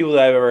first people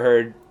that I've ever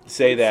heard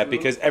say that,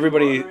 because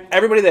everybody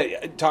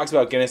that talks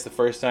about Guinness the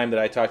first time that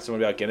I talk to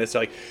someone about Guinness,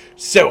 they're like,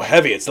 so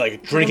heavy, it's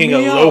like drinking a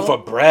loaf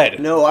of bread.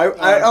 No,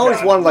 I always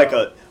God, wanted like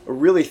no. a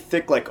really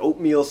thick like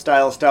oatmeal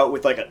style stout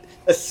with like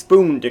a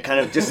spoon to kind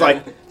of just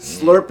like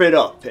slurp it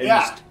up. And Yeah.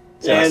 just-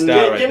 Yeah, and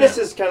stout right Guinness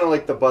there. is kind of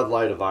like the Bud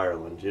Light of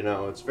Ireland. You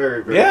know, it's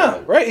very, very Yeah,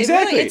 good. right,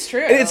 exactly. it's true.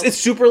 And it's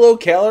super low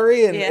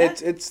calorie, and Yeah.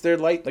 it's they're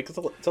light, like it's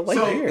a light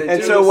beer. And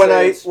do so say when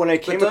I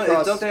it's- came but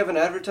across, don't they have an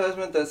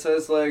advertisement that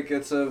says like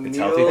it's a meal?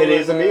 healthy. it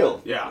is a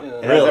meal. Yeah.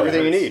 It has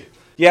everything you need.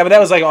 Yeah, but that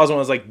was like also one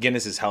was like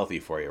Guinness is healthy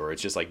for you, where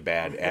it's just like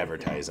bad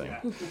advertising.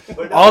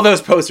 All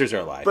those posters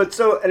are lies. But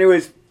so,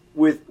 anyways,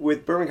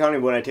 with Bourbon County,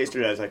 when I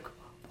tasted it, I was like,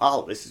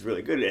 "Oh, this is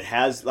really good." It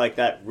has like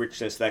that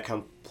richness, that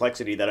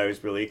complexity that I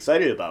was really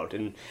excited about,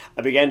 and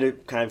I began to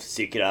kind of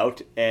seek it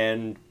out,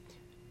 and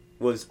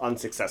was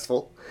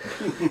unsuccessful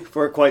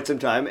for quite some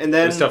time. And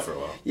then It was tough for a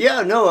while.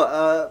 Yeah,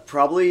 no,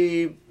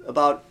 probably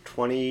about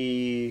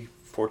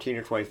 2014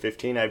 or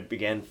 2015, I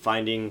began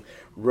finding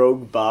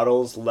rogue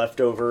bottles left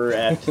over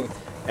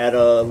at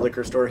a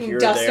liquor store here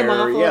Dust or there. them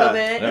off a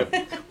little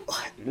bit.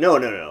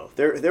 No.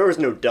 There was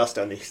no dust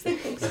on these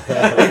things. If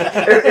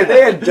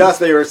they had dust,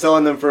 they were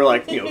selling them for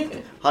like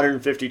 $150,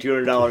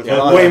 $200.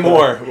 Yeah,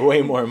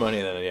 way more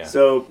money than yeah.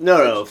 So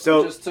no. I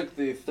So just took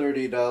the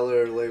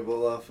 $30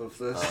 label off of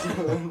this.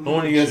 I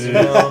want you guys to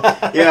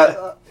know.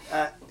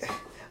 yeah,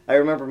 I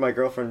remember my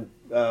girlfriend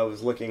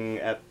was looking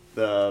at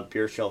the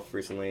beer shelf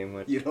recently and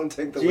went, You don't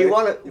take the. "Do you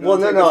want to?" you Well,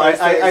 don't no. take the price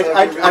tags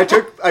off your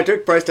I beer?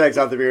 took price tags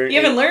off the beer. You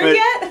haven't learned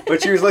yet?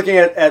 But she was looking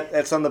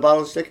at some of the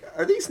bottles. She's like,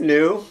 "Are these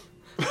new?"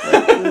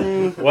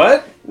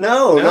 What?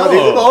 No, No.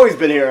 these have always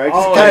been here. I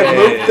just Oh, kind of yeah,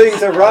 moved yeah.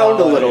 things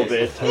around a Oh, little yeah.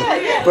 bit.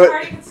 Yeah, But- the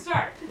party can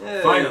start.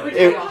 Yeah. Finally.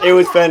 It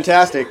was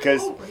fantastic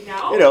because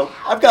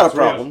I've got a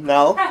problem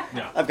now.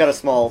 Yeah. I've got a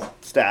small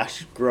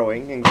stash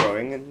growing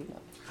and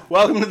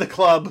Welcome to the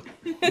club.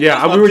 Yeah,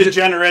 Club we were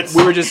degenerates.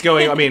 just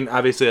going. I mean,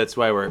 obviously that's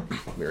why we're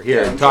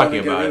here I'm talking trying to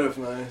about get it. rid of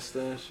my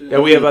stash. Yeah,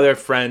 we have other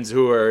friends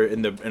who are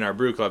in our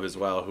brew club as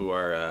well who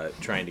are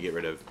trying to get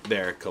rid of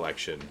their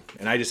collection.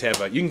 And I just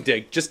have you can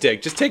dig, just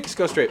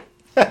go straight.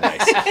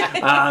 Nice.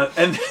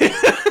 And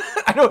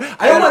I don't with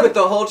want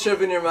the whole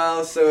chip in your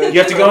mouth, so you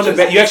have to go in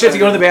the you actually have to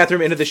go in the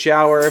bathroom, into the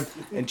shower,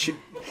 and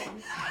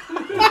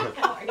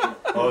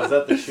Oh, is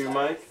that the shoe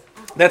mic?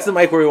 that's the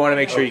mic where we want to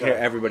make sure you hear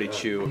everybody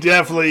chew.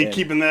 Definitely Yeah.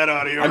 keeping that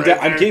audio.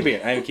 I'm keeping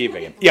it. I'm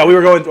keeping it. Yeah, we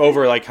were going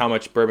over like how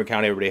much Bourbon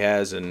County everybody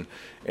has, and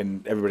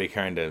everybody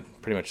kind of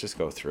pretty much just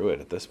go through it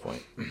at this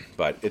point.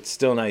 But it's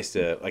still nice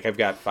to I've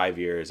got 5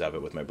 years of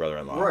it with my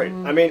brother-in-law. right.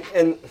 I mean,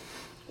 and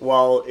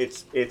while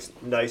it's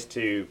nice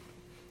to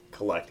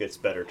collect, it's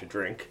better to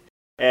drink.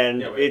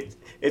 And Yeah, right.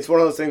 it's one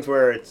of those things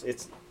where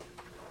it's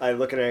I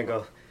look at it and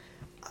go,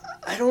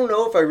 I don't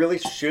know if I really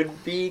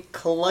should be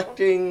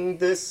collecting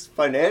this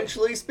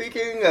financially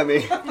speaking. I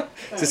mean,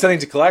 Is this something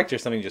to collect or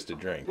something just to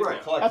drink?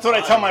 That's what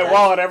I tell my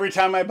wallet every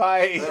time I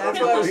buy That's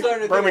why I was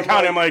starting to Bourbon think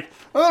County. of, I'm like,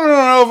 I don't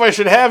know if I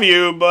should have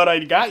you, but I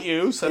got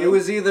you. So It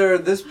was either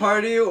this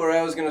party or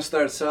I was gonna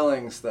start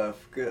selling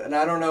stuff, and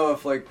I don't know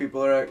if like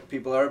people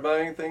are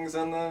buying things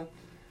on the.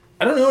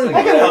 I don't know anything.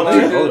 I can help about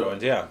you. the older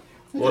ones, yeah.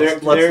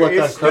 Let's there look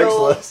is on still,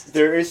 Craigslist.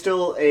 there is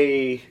still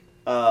a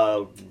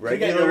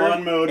regular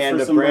lawn mowed and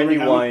for a some brandy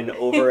Bourbon County? wine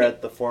over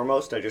at the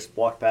Foremost. I just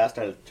walked past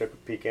and I took a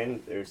peek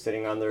in. They're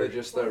sitting on their. They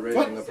just start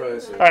raising the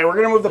price. all right, we're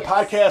gonna move the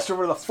podcast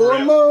over to the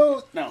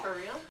foremost. No, For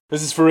real?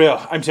 This is for real.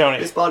 I'm Tony.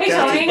 This Hey, podcast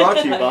Tony. is brought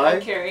to you I'm by.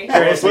 Carrie.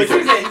 Nice to meet you.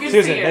 Susan, good to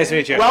Susan, see you. nice to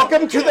meet you.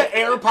 welcome to the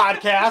Air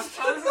Podcast.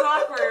 Oh, this is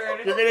awkward.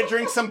 You're gonna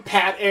drink some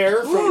Pat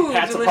Air from Ooh,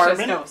 Pat's delicious.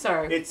 apartment. No,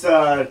 sorry. It's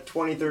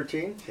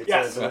 2013. It's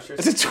Yes.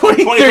 delicious. It's a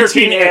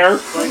 2013 Air.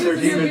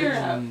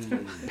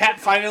 2013. Pat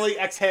finally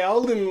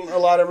exhaled and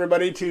allowed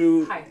everybody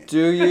to.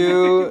 Do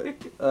you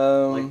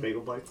Like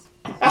bagel bites.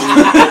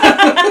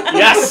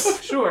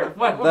 Yes. Sure.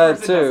 What that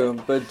person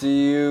too? But do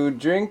you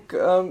drink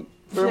Bourbon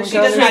She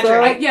County does not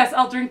Stout? drink. Yes,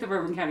 I'll drink the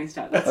Bourbon County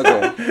Stout. That's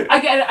Okay.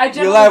 I You'll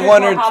generally have drink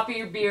one more or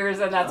hoppy beers,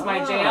 and that's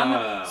my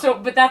jam. So,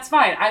 but that's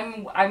fine.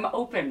 I'm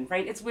open,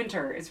 right? It's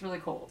winter. It's really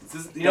cold.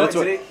 You know, That's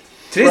what-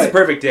 today's Right. the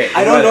perfect day.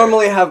 I don't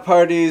normally have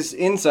parties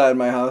inside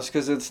my house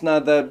because it's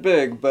not that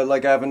big, but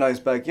like I have a nice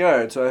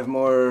backyard, so I have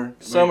more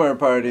summer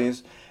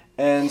parties,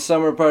 and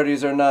summer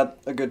parties are not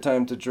a good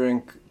time to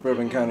drink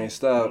Bourbon County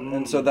Stout,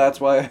 and so that's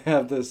why I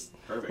have this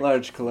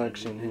large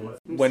collection here.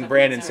 When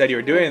Brandon said you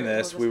were doing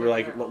this, we were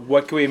like,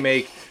 what can we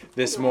make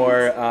this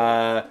more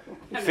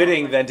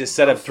fitting than to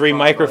set up 3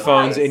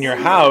 microphones in your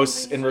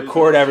house and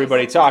record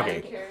everybody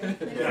talking?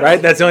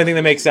 Right? That's the only thing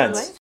that makes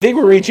sense. I think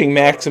we're reaching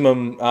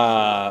maximum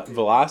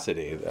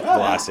velocity.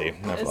 Velocity,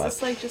 not Is velocity.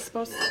 this like just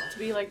supposed to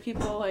be like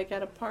people like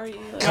at a party?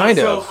 Like, Kind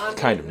So-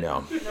 of,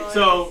 no.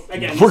 So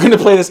again, We're gonna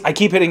play this. I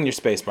keep hitting your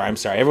space bar. I'm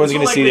sorry. Everyone's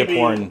gonna see the likely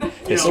porn be,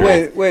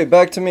 history. Wait,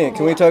 back to me.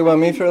 Can we talk about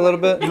me for a little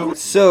bit?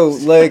 So,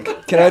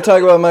 like, can I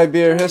talk about my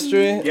beer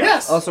history?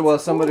 Yes. Also, while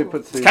somebody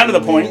puts these kind of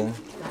the in point.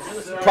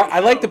 I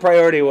like the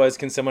priority was,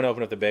 can someone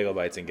open up the bagel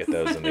bites and get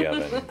those in the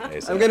oven?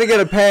 ASAP? I'm gonna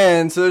get a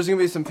pan, so there's gonna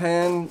be some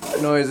pan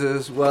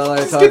noises while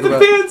I talk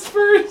about. pants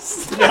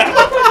first.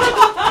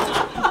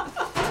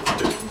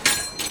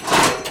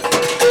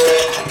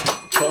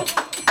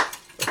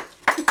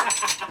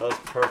 That was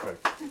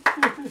perfect.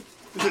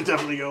 this is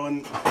definitely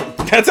going.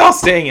 That's all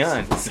staying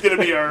on. It's gonna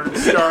be our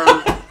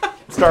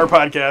star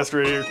podcast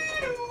right here.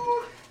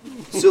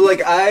 So,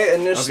 like, I I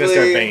was gonna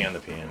start banging initially, on the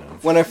piano.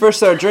 when I first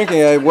started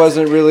drinking, I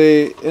wasn't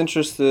really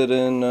interested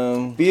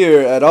in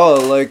beer at all.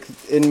 Like,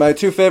 in my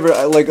 2 favorite,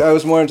 I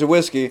was more into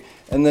whiskey.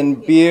 And then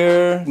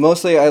beer,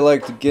 mostly I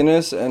liked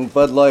Guinness and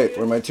Bud Light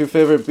were my 2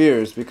 favorite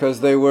beers because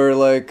they were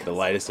like, The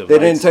lightest of they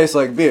lights. didn't taste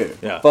like beer.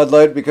 Yeah. Bud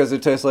Light because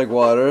it tastes like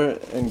water,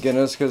 and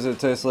Guinness because it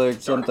tastes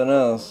like something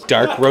else.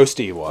 Dark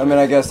roasty water. I mean,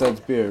 I guess that's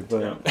beer,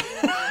 but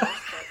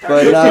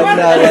but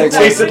not like.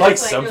 tasted like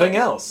something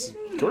else.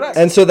 Correct.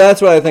 And so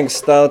that's why I think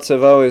stouts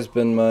have always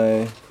been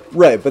my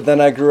right. But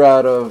then I grew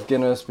out of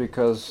Guinness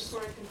because,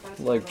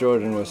 like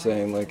Jordan was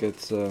saying, like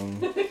it's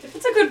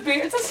It's a good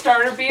beer. It's a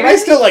starter beer. But I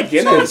still like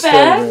Guinness.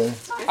 bad.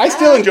 I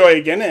still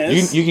enjoy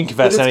Guinness. You can But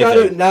confess it's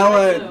anything.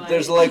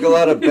 there's like a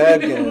lot of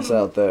bad Guinness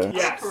out there.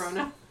 Yes.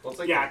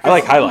 Yeah, I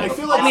like High Life. I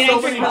feel like I mean, I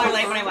so drink many, Miller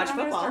Lite when I watch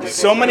football.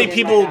 so many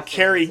people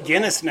carry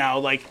Guinness now.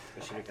 Like,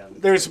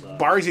 there's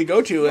bars you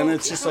go to, and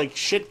it's just like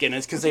shit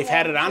Guinness because they've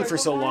had it on for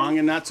so long,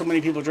 and not so many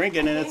people drink it,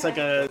 and it's like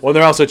a. Well,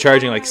 they're also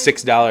charging like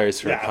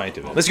 $6 for a pint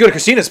of it. Let's go to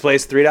Christina's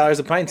place. $3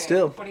 a pint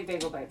still. 20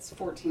 bagel bites,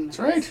 14 minutes.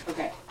 That's right.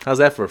 Okay. How's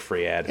that for a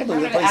free ad? Yeah, I'm but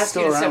going that to place is ask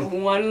you still to step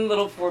around. one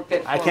little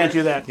bit I can't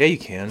do that. Yeah, you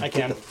can. I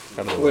can. Out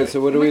of the way. Wait, so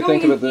what do we Am I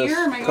think going about in this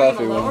here? Am I going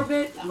coffee a lower one?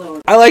 bit?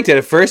 Lower. I liked it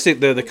at first.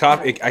 The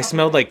coffee. I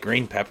smelled like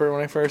green pepper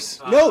when I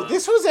first. No,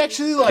 this was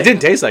actually like. It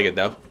didn't taste like it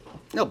though.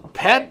 No,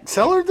 Pat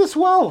cellared this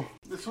well.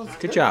 This was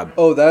Good job.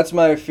 Oh, that's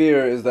my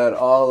fear is that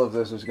all of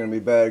this is going to be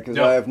bad because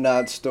No. I have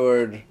not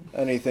stored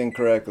anything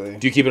correctly.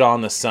 Do you keep it all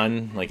in the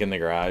sun, like in the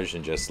garage,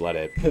 and just let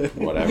it,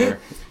 whatever?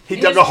 He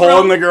dug a hole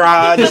in the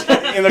garage.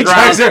 In the He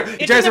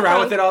garage. drives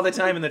around with it all the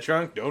time in the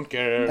trunk. Don't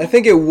care. I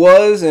think it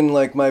was in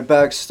like my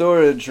back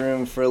storage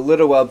room for a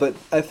little while, but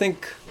I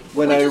think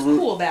when Which I is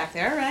cool back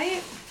there,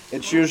 right?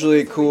 it's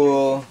usually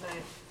cool.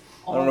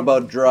 I don't know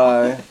about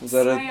dry. Is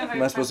that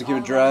am I supposed to keep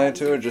it dry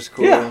too, or just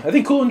cool? Yeah, I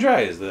think cool and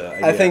dry is the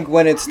idea. I think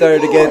when it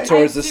started to get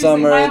towards the Seriously,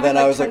 summer, why have then it,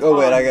 I like, was like, turned oh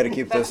wait, I on? got to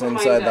keep That's this what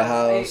inside mine the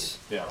does.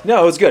 house.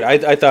 No, it was good.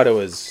 I thought it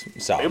was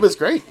solid. It was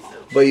great.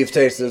 But you've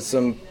tasted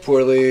some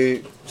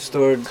poorly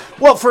stored.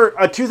 Well, for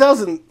a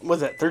 2000,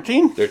 was that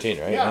 13? 13,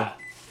 right? Yeah.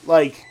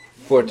 Like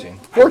 14.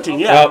 14,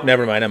 yeah. Oh,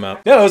 never mind. I'm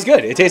out. No, it was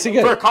good. It tasted For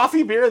a good.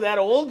 coffee beer that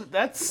old,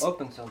 that's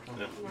Open something.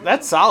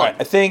 solid.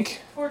 I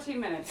think 14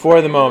 minutes.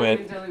 for the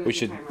moment we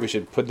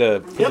should put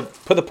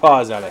the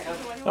pause on it. I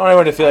don't want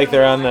anyone to feel like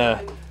they're on the.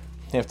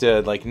 You have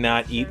to like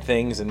not eat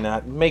things and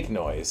not make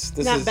noise.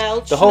 This Not is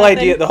belch, the whole nothing?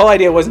 idea. The whole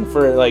idea wasn't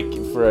for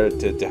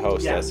to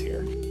host Yeah. us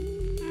here.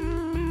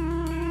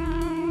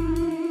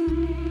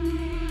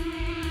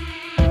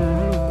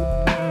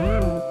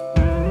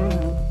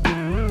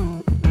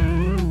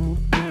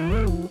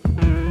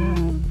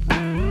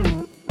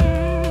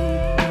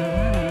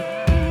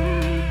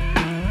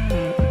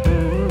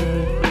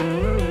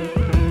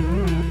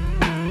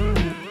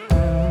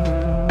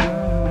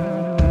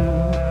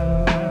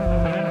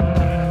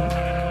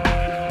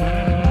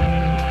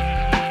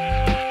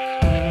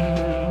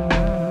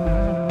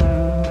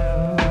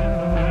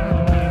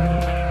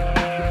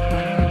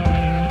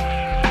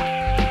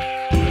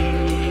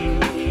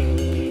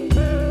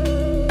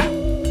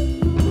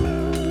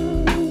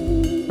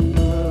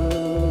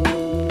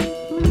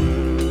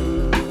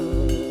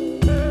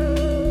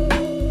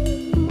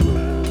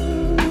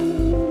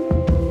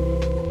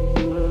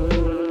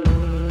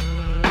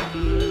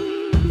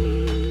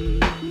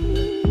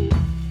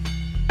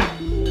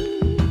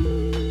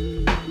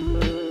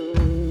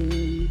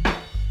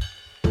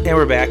 And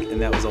we're back, and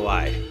that was a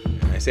lie.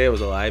 And I say it was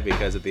a lie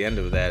because at the end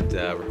of that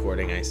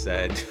recording, I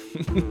said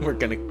we're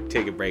going to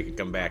take a break and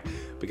come back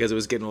because it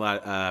was getting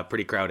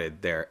pretty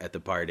crowded there at the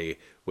party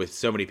with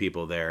so many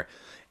people there.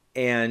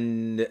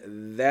 And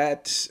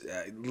that,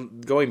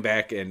 going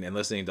back and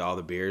listening to all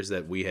the beers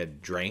that we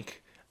had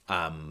drank.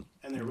 And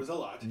there was a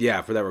lot.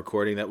 Yeah, for that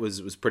recording, that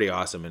was pretty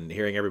awesome. And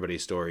hearing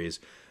everybody's stories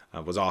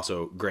was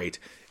also great.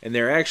 And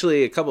there are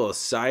actually a couple of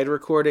side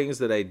recordings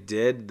that I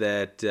did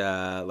that,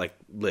 like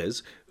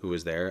Liz, who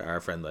was there,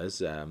 our friend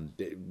Liz,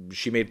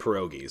 she made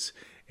pierogies.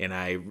 And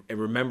I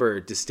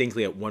remember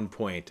distinctly at one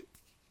point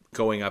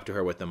going up to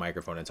her with the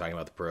microphone and talking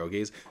about the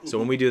pierogies. So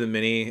when we do the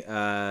mini,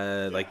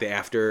 like the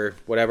after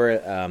whatever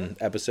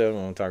episode,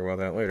 we'll talk about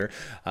that later,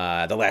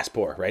 the last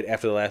pour, right?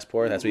 After the last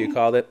pour, that's what you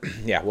called it?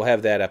 Yeah, we'll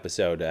have that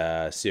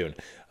episode soon.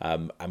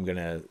 I'm going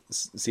to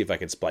see if I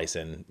can splice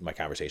in my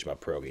conversation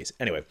about pierogies.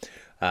 Anyway,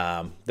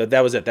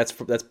 that was it. That's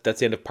the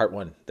end of part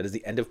one. That is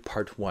the end of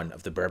part one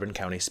of the Bourbon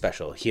County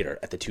special here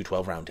at the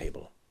 212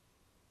 Roundtable.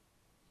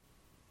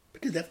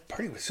 Dude, that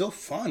party was so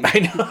fun. I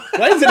know.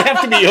 Why does it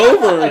have to be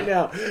over?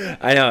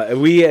 I know.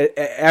 We at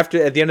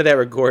the end of that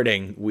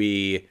recording,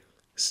 we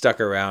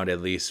stuck around at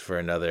least for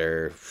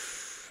another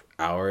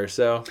hour or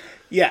so.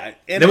 Yeah,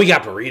 and then we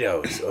got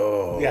burritos.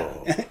 Oh, yeah.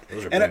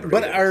 Those are burritos.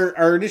 But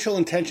our initial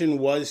intention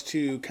was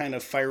to kind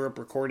of fire up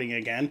recording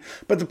again,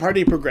 but the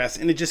party progressed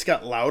and it just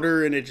got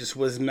louder and it just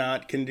was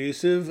not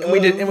conducive. And we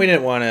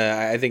didn't want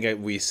to. I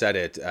think we said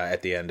it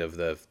at the end of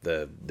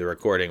the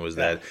recording was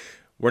that.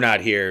 We're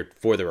not here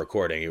for the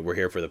recording. We're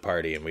here for the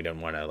party, and we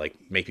don't want to like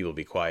make people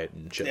be quiet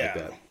and shit like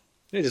that.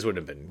 It just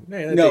wouldn't have been.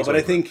 No, but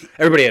I think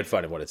everybody had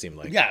fun at what it seemed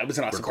like. Yeah, it was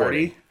an awesome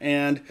party,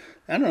 and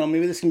I don't know.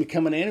 Maybe this can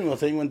become an annual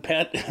thing when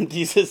Pat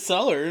empties his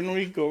cellar, and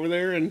we go over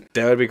there and.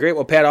 That would be great.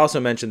 Well, Pat also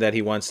mentioned that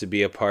he wants to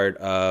be a part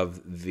of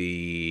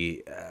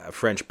the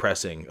French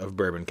pressing of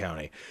Bourbon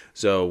County.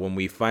 So when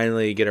we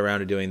finally get around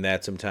to doing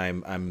that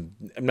sometime, I'm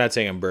not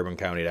saying I'm Bourbon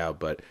County'd out,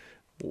 but.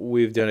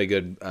 We've done a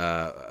good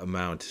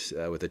amount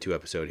with the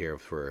 2-episode here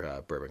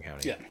for Bourbon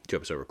County. Yeah.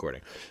 2-episode recording.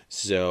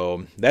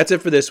 So that's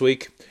it for this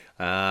week.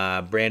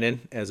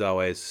 Brandon, as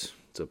always,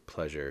 it's a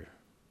pleasure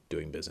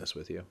doing business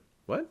with you.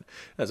 What?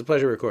 It's a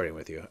pleasure recording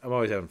with you. I'm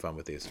always having fun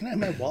with these. Can I have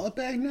my wallet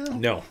bag now?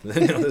 No,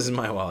 this is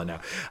my wallet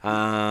now.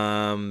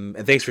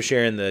 And thanks for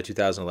sharing the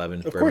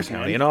 2011 Bourbon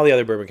County and all the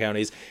other Bourbon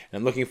counties. And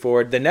I'm looking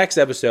forward. The next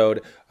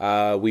episode,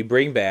 we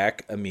bring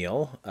back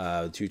Emil,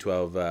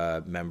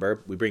 212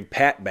 member. We bring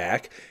Pat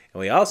back. And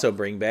we also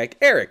bring back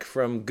Eric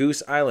from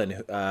Goose Island,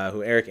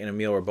 who Eric and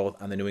Emil were both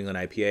on the New England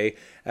IPA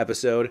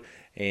episode.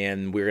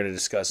 And we're going to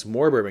discuss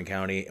more Bourbon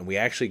County. And we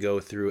actually go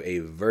through a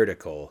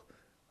vertical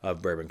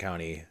of Bourbon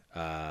County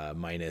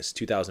minus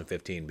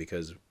 2015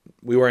 because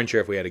we weren't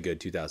sure if we had a good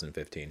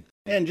 2015.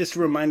 And just a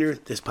reminder,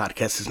 this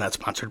podcast is not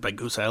sponsored by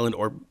Goose Island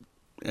or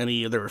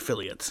any other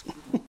affiliates.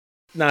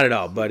 Not at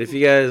all, but if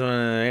you guys want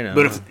to,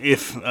 But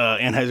if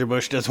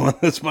Anheuser-Busch does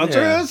want to sponsor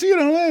us, hey,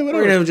 whatever.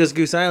 We're going to just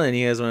Goose Island.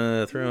 You guys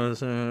want to throw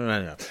us? I don't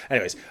know.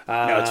 Anyways,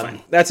 no, it's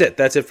fine. That's it.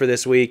 That's it for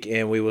this week,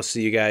 and we will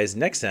see you guys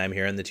next time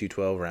here on the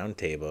 212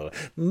 Roundtable.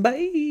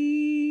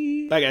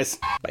 Bye. Bye, guys.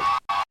 Bye.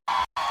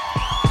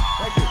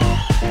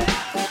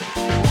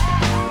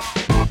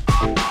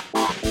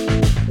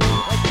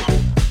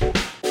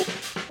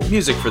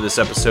 Music for this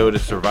episode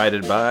is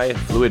provided by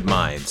Fluid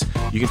Minds.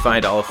 You can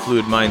find all of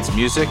Fluid Minds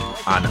music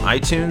on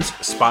iTunes,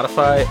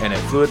 Spotify, and at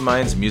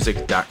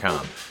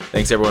fluidmindsmusic.com.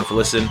 Thanks everyone for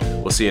listening.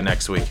 We'll see you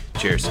next week.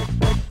 Cheers.